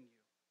preparing you.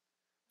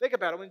 Think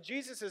about it. When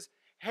Jesus is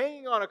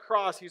hanging on a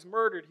cross, he's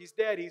murdered, he's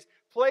dead, he's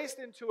placed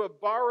into a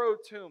borrowed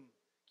tomb.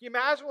 Can you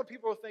imagine what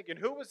people were thinking?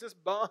 Who was this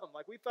bum?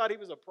 Like, we thought he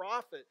was a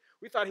prophet.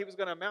 We thought he was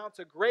going to amount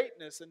to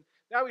greatness, and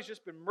now he's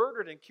just been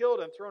murdered and killed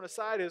and thrown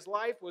aside. His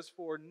life was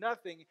for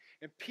nothing,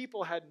 and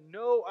people had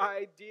no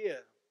idea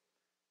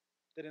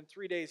that in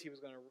 3 days he was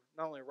going to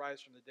not only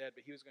rise from the dead,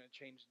 but he was going to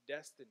change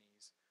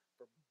destinies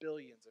for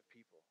billions of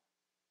people.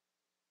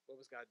 What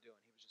was God doing?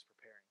 He was just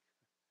preparing.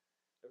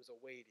 There was a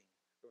waiting.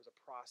 There was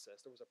a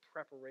process. There was a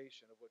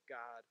preparation of what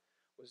God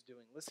was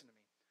doing. Listen to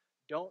me.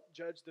 Don't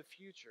judge the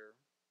future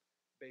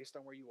based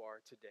on where you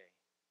are today.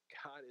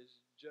 God is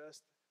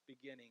just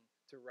beginning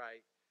to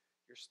write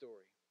your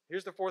story.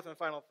 Here's the fourth and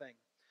final thing.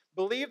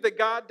 Believe that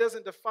God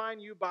doesn't define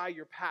you by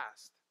your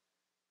past,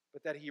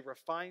 but that he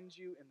refines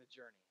you in the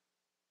journey.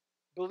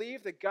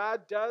 Believe that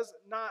God does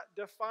not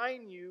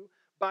define you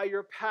by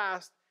your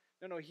past.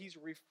 No, he's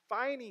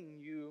refining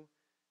you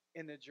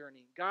in the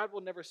journey. God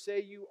will never say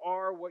you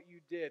are what you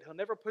did. He'll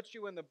never put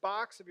you in the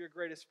box of your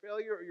greatest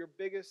failure or your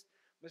biggest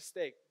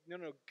mistake. No.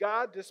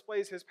 God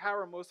displays his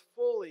power most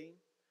fully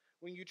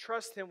when you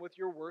trust him with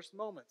your worst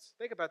moments.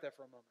 Think about that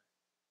for a moment.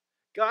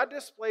 God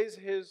displays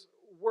his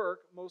work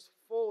most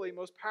fully,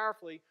 most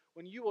powerfully,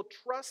 when you will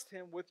trust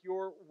him with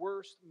your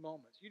worst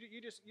moments.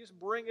 You just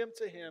bring him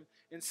to him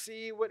and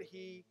see what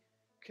he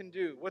can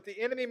do. What the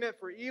enemy meant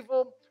for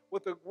evil,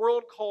 what the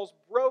world calls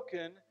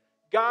broken,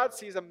 God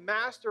sees a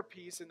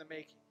masterpiece in the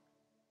making.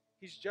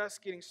 He's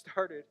just getting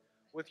started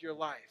with your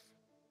life.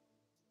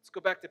 Let's go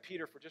back to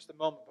Peter for just a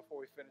moment before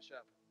we finish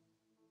up.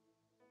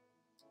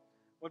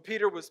 When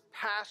Peter was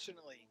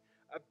passionately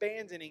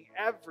abandoning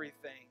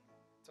everything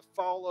to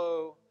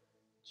follow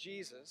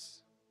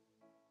Jesus,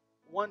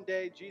 one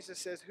day Jesus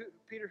says,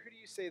 Peter, who do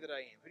you say that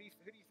I am? Who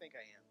do you think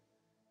I am?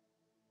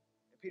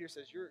 And Peter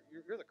says, you're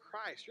the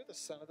Christ. You're the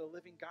Son of the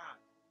living God.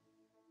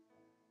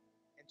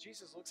 And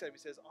Jesus looks at him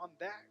and says, on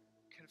that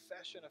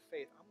confession of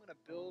faith, I'm going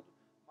to build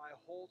my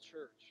whole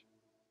church.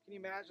 Can you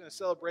imagine a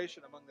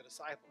celebration among the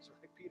disciples?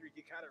 Like, Peter,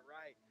 you got it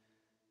right.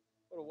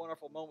 What a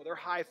wonderful moment. They're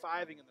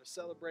high-fiving and they're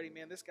celebrating.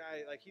 Man, this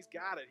guy, like, he's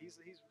got it. He's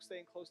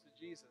staying close to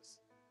Jesus.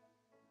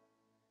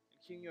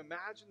 And can you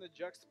imagine the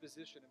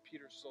juxtaposition in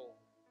Peter's soul?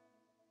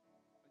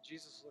 When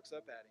Jesus looks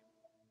up at him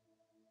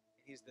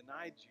and he's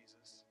denied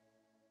Jesus,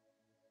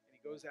 and he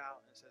goes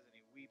out and says, and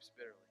he weeps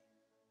bitterly.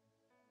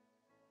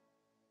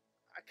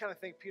 I kind of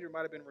think Peter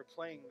might have been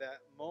replaying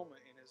that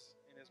moment in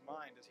his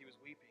mind as he was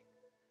weeping.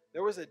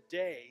 There was a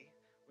day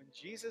when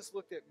Jesus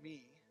looked at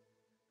me,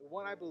 the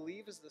one I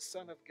believe is the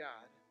Son of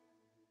God,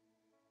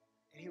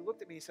 and he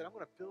looked at me and he said, I'm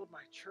going to build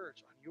my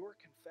church on your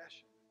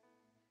confession.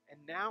 And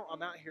now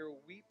I'm out here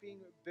weeping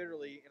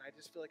bitterly, and I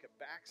just feel like a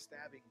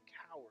backstabbing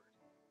coward.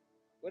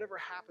 Whatever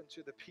happened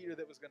to the Peter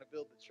that was going to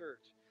build the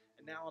church?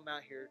 And now I'm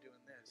out here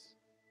doing this.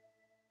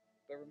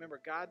 But remember,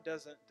 God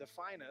doesn't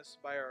define us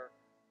by our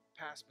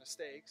past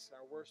mistakes,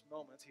 our worst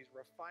moments. He's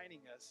refining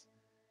us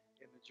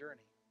in the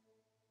journey.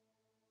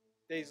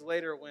 Days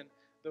later, when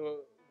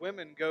the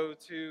women go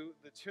to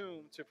the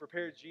tomb to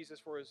prepare Jesus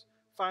for his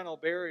final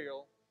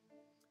burial,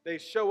 they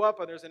show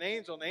up and there's an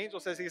angel, and the angel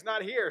says he's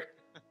not here.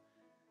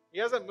 He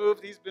hasn't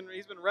moved. He's been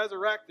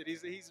resurrected.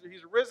 He's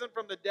risen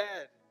from the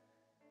dead.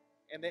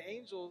 And the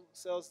angel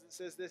says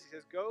this. He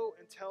says, go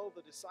and tell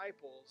the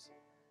disciples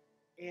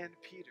and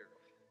Peter.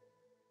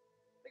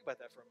 Think about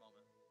that for a moment.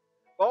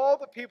 Of all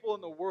the people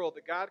in the world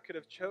that God could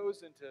have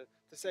chosen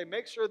to say,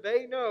 make sure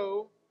they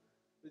know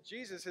that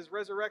Jesus is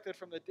resurrected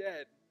from the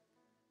dead,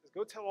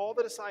 go tell all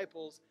the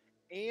disciples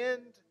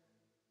and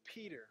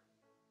Peter.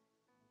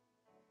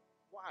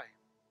 Why?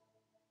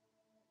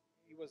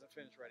 He wasn't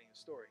finished writing his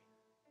story.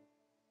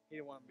 He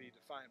didn't want to be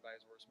defined by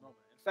his worst moment.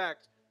 In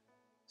fact,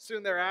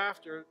 soon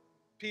thereafter,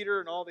 Peter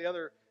and all the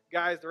other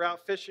guys, they're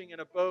out fishing in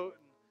a boat,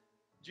 and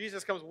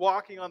Jesus comes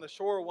walking on the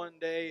shore one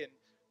day, and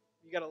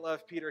you got to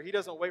love Peter. He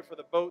doesn't wait for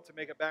the boat to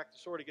make it back to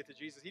shore to get to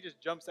Jesus. He just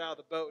jumps out of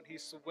the boat, and he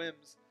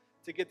swims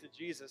to get to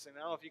Jesus. And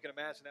I don't know if you can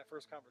imagine that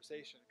first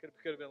conversation. It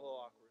could have been a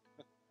little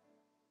awkward.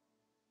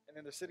 And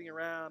then they're sitting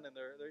around, and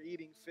they're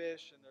eating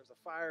fish, and there's a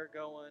fire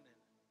going.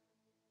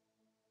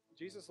 And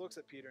Jesus looks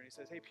at Peter, and he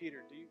says, hey,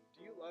 Peter, do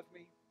you love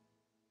me?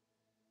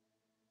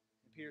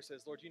 And Peter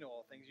says, Lord, you know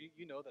all things.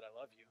 You know that I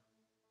love you.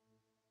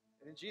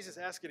 And then Jesus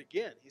asks it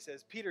again. He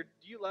says, Peter,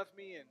 do you love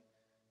me? And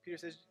Peter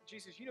says,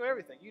 Jesus, you know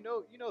everything. You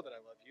know that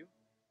I love you.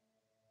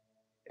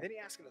 And then he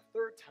asks it a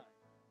third time.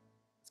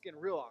 It's getting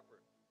real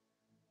awkward.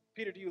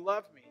 Peter, do you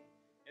love me?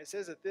 And it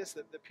says that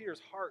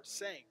Peter's heart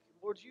sank.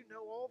 Lord, you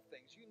know all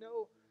things. You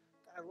know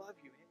that I love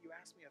you. And you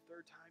ask me a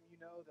third time, you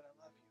know that I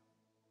love you.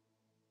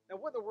 Now,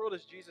 what in the world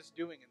is Jesus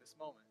doing in this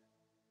moment?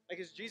 Like,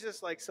 is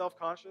Jesus, like,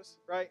 self-conscious,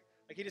 right?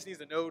 Like, he just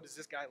needs to know, does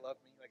this guy love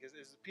me? Like,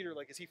 is Peter,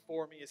 like, is he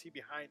for me? Is he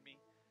behind me?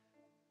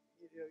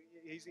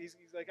 He's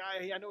like,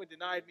 I know he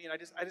denied me, and I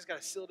just got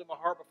to seal it in my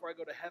heart before I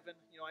go to heaven.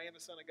 You know, I am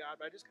the Son of God,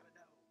 but I just got to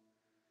know.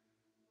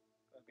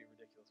 That'd be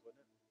ridiculous, wouldn't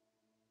it?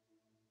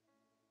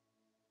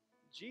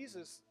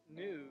 Jesus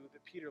knew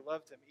that Peter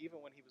loved him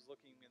even when he was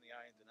looking him in the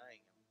eye and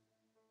denying him.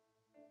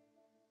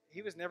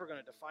 He was never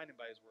going to define him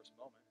by his worst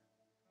moment.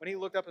 When he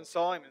looked up and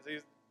saw him, and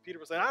Peter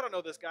was saying, I don't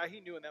know this guy.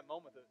 He knew in that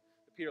moment that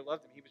Peter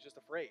loved him. He was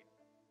just afraid.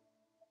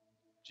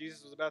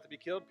 Jesus was about to be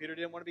killed. Peter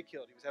didn't want to be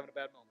killed. He was having a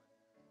bad moment.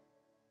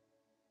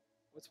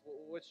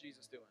 What's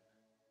Jesus doing?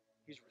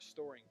 He's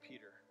restoring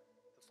Peter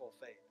to full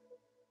faith.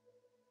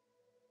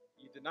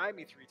 You denied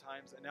me 3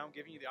 times, and now I'm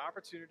giving you the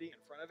opportunity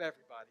in front of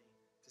everybody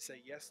to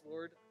say, yes,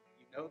 Lord,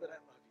 you know that I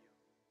love you.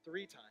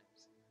 3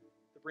 times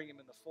to bring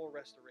him in the full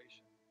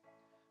restoration.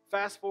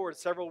 Fast forward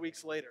several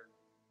weeks later,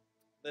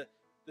 the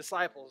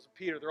disciples,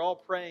 Peter, they're all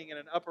praying in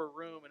an upper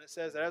room, and it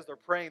says that as they're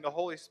praying, the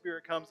Holy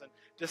Spirit comes and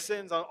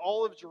descends on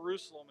all of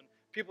Jerusalem, and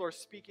people are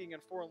speaking in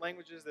foreign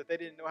languages that they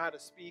didn't know how to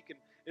speak, and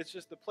it's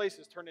just the place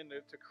is turned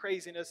into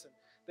craziness, and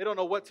they don't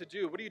know what to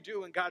do. What do you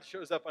do when God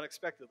shows up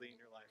unexpectedly in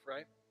your life,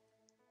 right?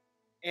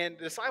 And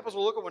the disciples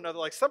will look at one another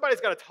like,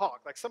 somebody's got to talk.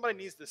 Like, somebody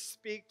needs to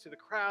speak to the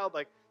crowd.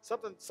 Like,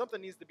 something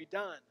needs to be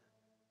done.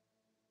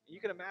 And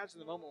you can imagine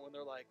the moment when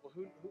they're like, well,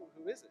 who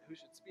is it? Who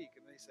should speak?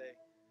 And they say,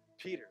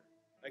 Peter.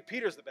 Like,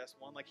 Peter's the best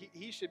one. Like,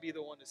 he should be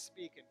the one to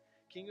speak. And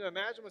can you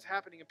imagine what's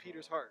happening in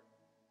Peter's heart?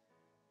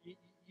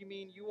 You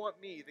mean you want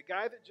me, the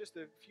guy that just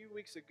a few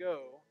weeks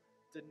ago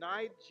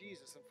denied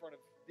Jesus in front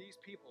of these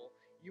people,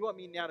 you want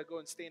me now to go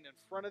and stand in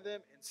front of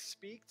them and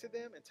speak to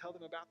them and tell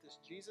them about this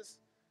Jesus?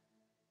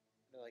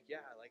 And they're like,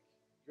 yeah, like,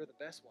 you're the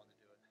best one to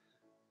do it.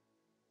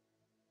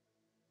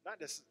 Not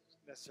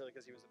necessarily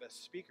because he was the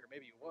best speaker,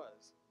 maybe he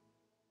was,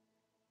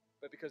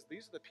 but because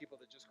these are the people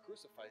that just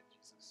crucified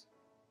Jesus.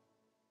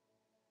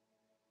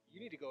 You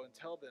need to go and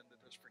tell them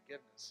that there's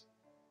forgiveness.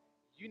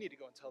 You need to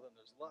go and tell them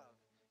there's love.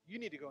 You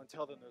need to go and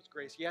tell them there's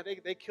grace. Yeah,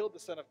 they killed the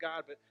Son of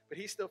God, but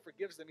he still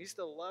forgives them. He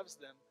still loves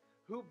them.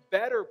 Who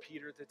better,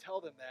 Peter, to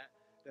tell them that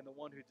than the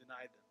one who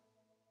denied them?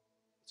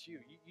 It's you.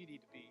 You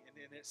need to be. And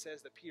it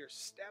says that Peter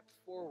stepped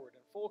forward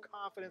in full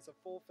confidence and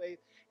full faith.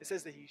 It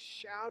says that he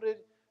shouted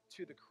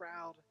to the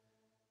crowd,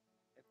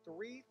 and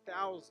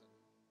 3,000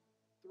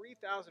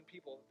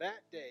 people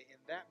that day, in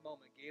that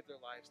moment, gave their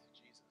lives to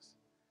Jesus.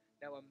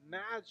 Now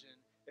imagine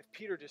if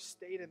Peter just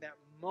stayed in that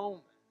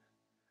moment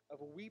of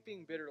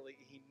weeping bitterly,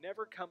 he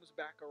never comes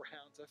back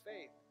around to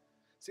faith.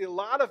 See, a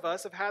lot of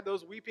us have had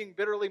those weeping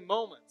bitterly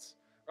moments,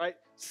 right?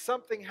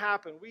 Something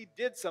happened. We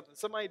did something.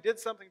 Somebody did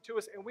something to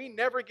us, and we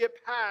never get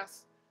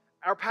past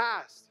our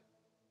past.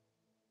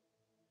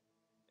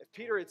 If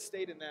Peter had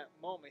stayed in that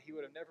moment, he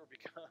would have never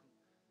become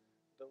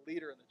the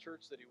leader in the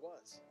church that he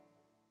was.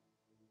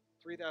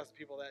 3,000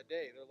 people that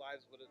day, their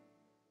lives would have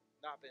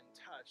not been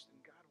touched,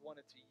 and God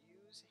wanted to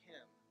use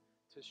him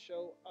to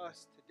show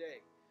us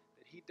today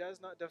that he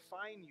does not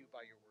define you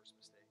by your worst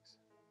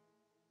mistakes.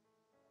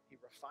 He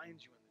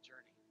refines you in the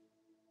journey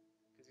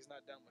because he's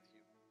not done with you.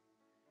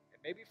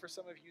 And maybe for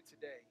some of you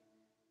today,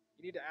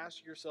 you need to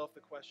ask yourself the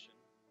question,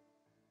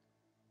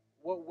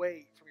 what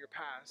weight from your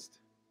past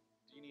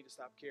do you need to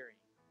stop carrying?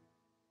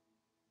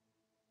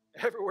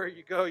 Everywhere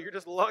you go, you're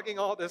just lugging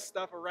all this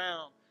stuff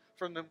around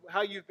from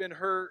how you've been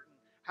hurt and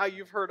how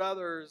you've hurt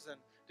others and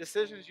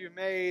decisions you've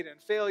made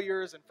and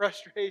failures and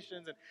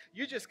frustrations, and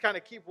you just kind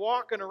of keep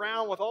walking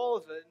around with all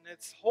of it, and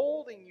it's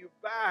holding you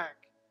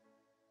back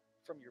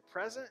from your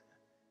present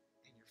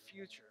and your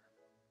future.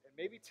 And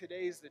maybe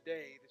today's the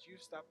day that you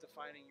stop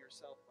defining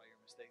yourself by your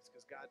mistakes,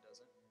 because God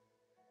doesn't.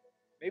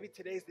 Maybe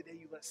today's the day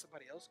you let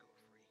somebody else go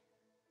free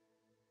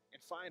and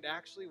find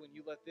actually when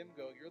you let them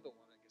go, you're the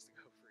one that gets to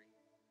go free,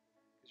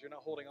 because you're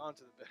not holding on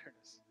to the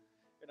bitterness.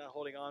 You're not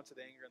holding on to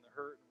the anger and the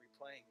hurt and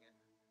replaying it.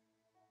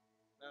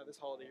 Now, this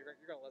holiday, you're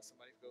going to let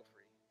somebody go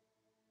free.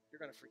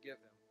 You're going to forgive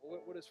them.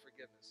 Well, what is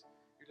forgiveness?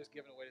 You're just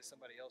giving away to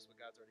somebody else what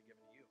God's already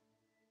given to you.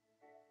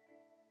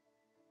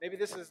 Maybe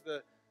this is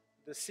the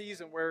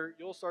season where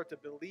you'll start to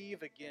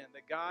believe again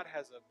that God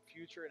has a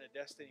future and a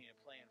destiny and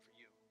a plan for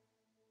you.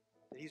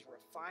 That he's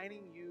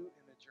refining you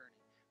in the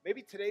journey.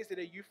 Maybe today's the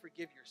day you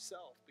forgive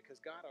yourself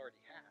because God already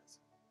has.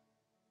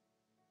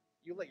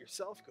 You let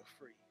yourself go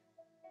free.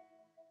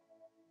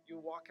 You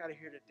walk out of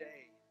here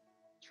today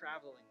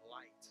traveling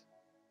light,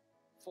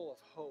 full of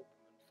hope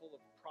and full of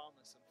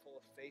promise and full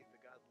of faith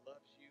that God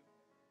loves you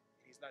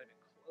and he's not even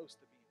close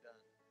to being done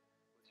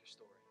with your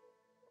story.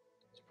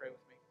 Would you pray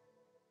with me?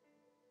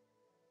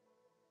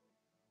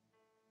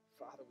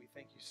 Father, we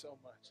thank you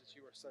so much that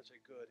you are such a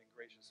good and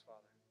gracious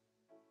Father.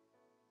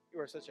 You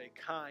are such a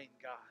kind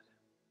God.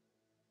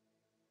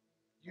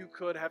 You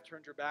could have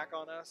turned your back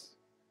on us,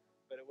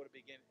 but it would have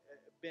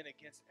been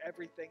against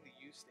everything that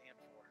you stand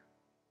for.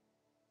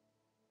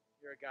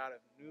 You're a God of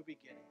new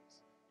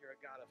beginnings. You're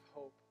a God of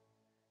hope.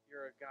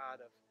 You're a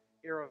God of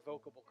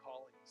irrevocable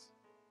callings.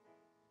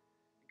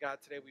 God,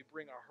 today we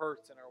bring our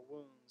hurts and our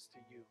wounds to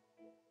you.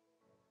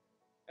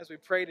 As we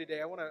pray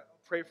today, I want to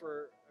pray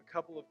for a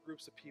couple of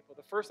groups of people.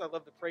 The first I'd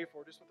love to pray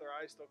for, just with our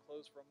eyes still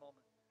closed for a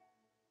moment.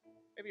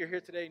 Maybe you're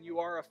here today and you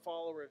are a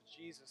follower of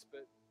Jesus,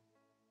 but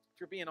if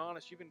you're being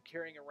honest, you've been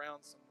carrying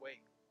around some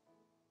weight.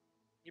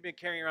 You've been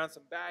carrying around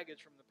some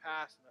baggage from the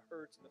past and the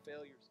hurts and the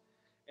failures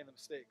and the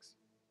mistakes.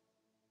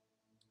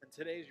 And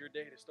today's your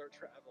day to start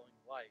traveling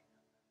light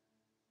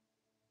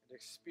and to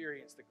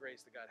experience the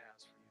grace that God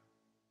has for you.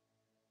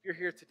 If you're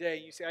here today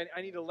and you say,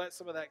 I need to let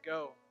some of that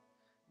go,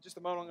 in just a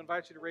moment, I'm going to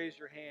invite you to raise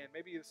your hand.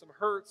 Maybe it's some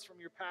hurts from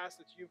your past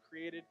that you've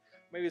created.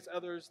 Maybe it's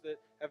others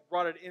that have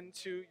brought it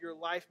into your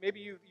life.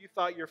 Maybe you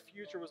thought your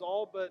future was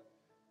all but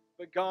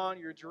gone.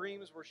 Your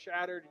dreams were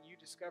shattered, and you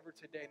discovered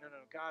today, no,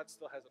 God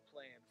still has a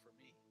plan for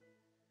me.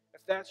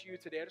 If that's you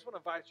today, I just want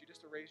to invite you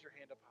just to raise your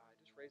hand up high.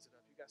 Just raise it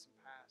up. You got some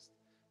past,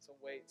 some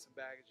weight, some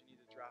baggage you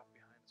need to drop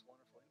behind. It's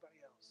wonderful. Anybody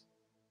else?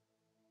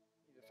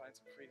 You need to find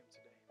some freedom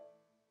today.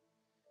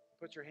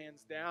 Put your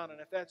hands down, and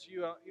if that's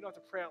you, you don't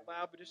have to pray out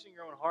loud, but just in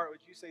your own heart,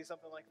 would you say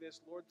something like this?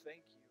 Lord,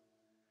 thank you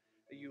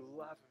that you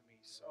love me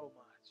so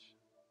much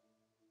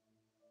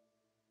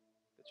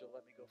that you'll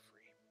let me go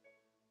free.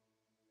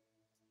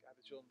 God,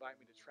 that you'll invite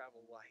me to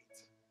travel light.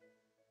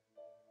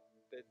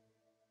 That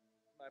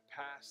my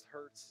past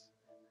hurts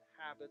and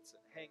habits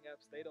and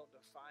hang-ups, they don't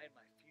define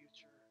my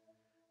future.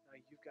 No,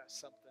 you've got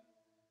something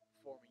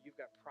for me. You've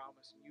got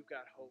promise, and you've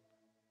got hope.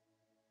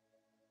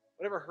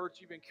 Whatever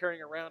hurts you've been carrying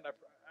around, I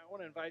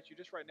want to invite you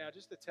just right now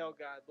just to tell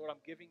God, Lord,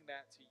 I'm giving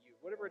that to you.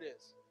 Whatever it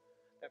is,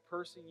 that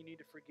person you need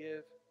to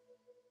forgive,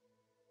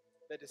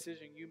 that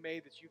decision you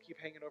made that you keep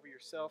hanging over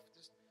yourself,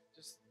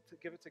 just to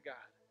give it to God.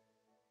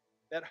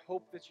 That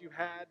hope that you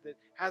had that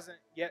hasn't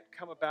yet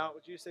come about,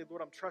 would you say,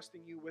 Lord, I'm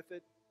trusting you with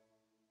it?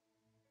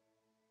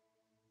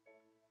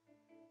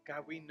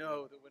 God, we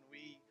know that when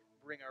we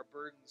bring our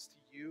burdens to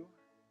you,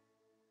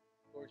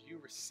 Lord, you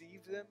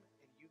receive them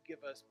and you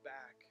give us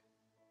back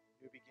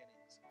new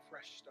beginnings,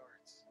 fresh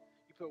starts.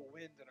 You put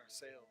wind in our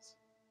sails.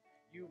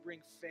 You bring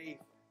faith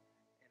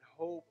and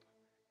hope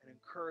and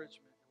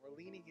encouragement, and we're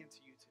leaning into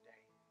you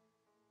today.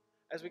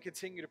 As we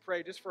continue to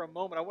pray, just for a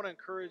moment, I want to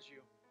encourage you.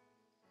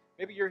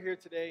 Maybe you're here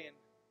today and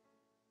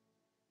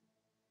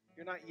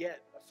you're not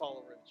yet a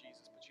follower of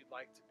Jesus, but you'd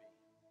like to be.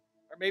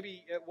 Or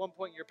maybe at one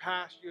point in your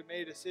past you had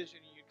made a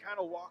decision and you kind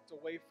of walked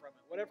away from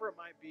it. Whatever it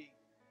might be.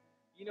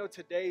 You know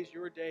today is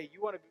your day. You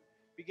want to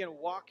begin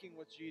walking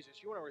with Jesus.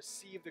 You want to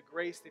receive the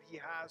grace that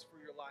He has for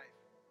your life.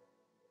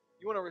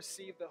 You want to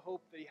receive the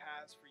hope that He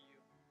has for you.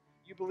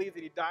 You believe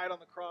that He died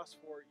on the cross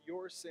for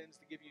your sins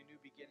to give you a new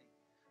beginning.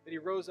 That He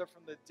rose up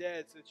from the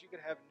dead so that you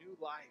could have new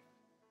life.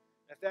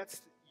 If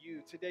that's you,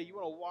 today you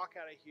want to walk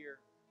out of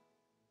here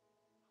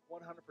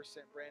 100%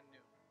 brand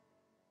new.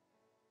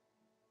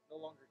 No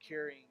longer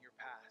carrying your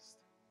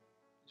past.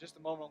 In just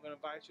a moment, I'm going to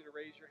invite you to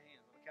raise your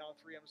hands. On the count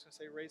of 3, I'm just going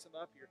to say, raise them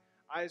up. Your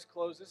eyes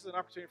closed. This is an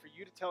opportunity for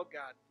you to tell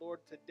God,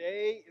 Lord,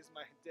 today is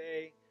my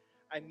day.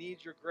 I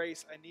need your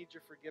grace. I need your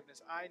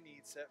forgiveness. I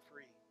need set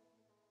free.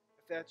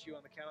 If that's you,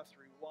 on the count of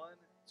 3, 1,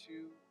 2,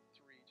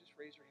 3, just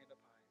raise your hand up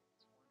high.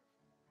 It's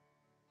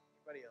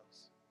wonderful. Anybody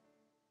else?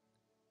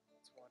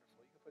 That's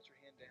wonderful. You can put your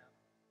hand down.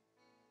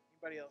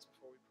 Anybody else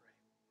before we pray?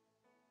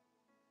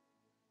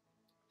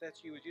 If that's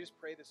you, would you just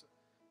pray this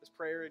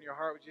prayer in your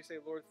heart? Would you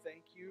say, Lord,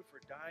 thank you for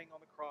dying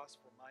on the cross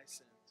for my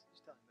sins?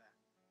 Just tell Him that.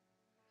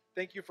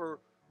 Thank you for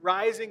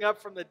rising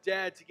up from the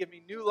dead to give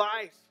me new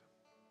life.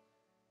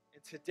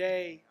 And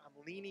today, I'm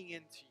leaning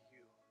into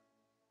you.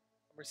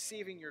 I'm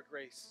receiving your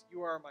grace.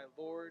 You are my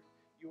Lord.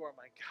 You are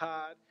my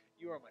God.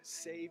 You are my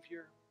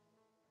Savior.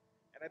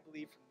 And I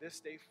believe from this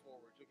day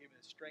forward, you'll give me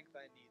the strength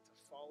I need to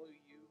follow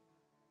you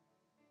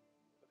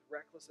with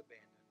reckless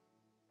abandon.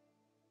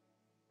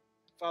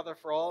 Father,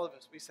 for all of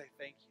us, we say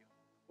thank you.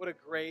 What a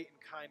great and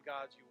kind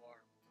God you are.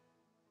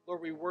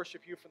 Lord, we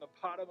worship you from the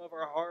bottom of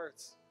our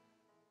hearts.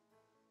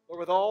 Lord,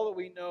 with all that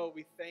we know,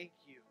 we thank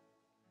you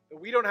that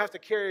we don't have to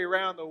carry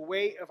around the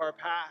weight of our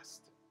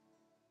past.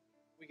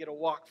 We get to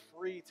walk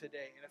free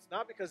today. And it's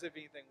not because of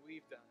anything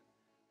we've done,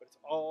 but it's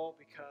all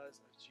because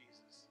of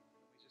Jesus.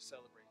 We just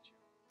celebrate you.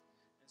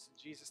 And it's in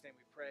Jesus' name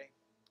we pray.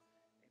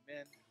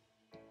 Amen.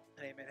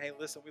 Amen. Hey,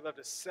 listen, we love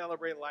to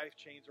celebrate life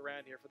change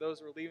around here. For those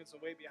who are leaving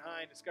some way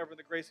behind, discovering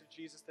the grace of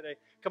Jesus today,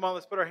 come on,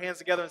 let's put our hands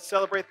together and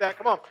celebrate that.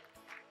 Come on.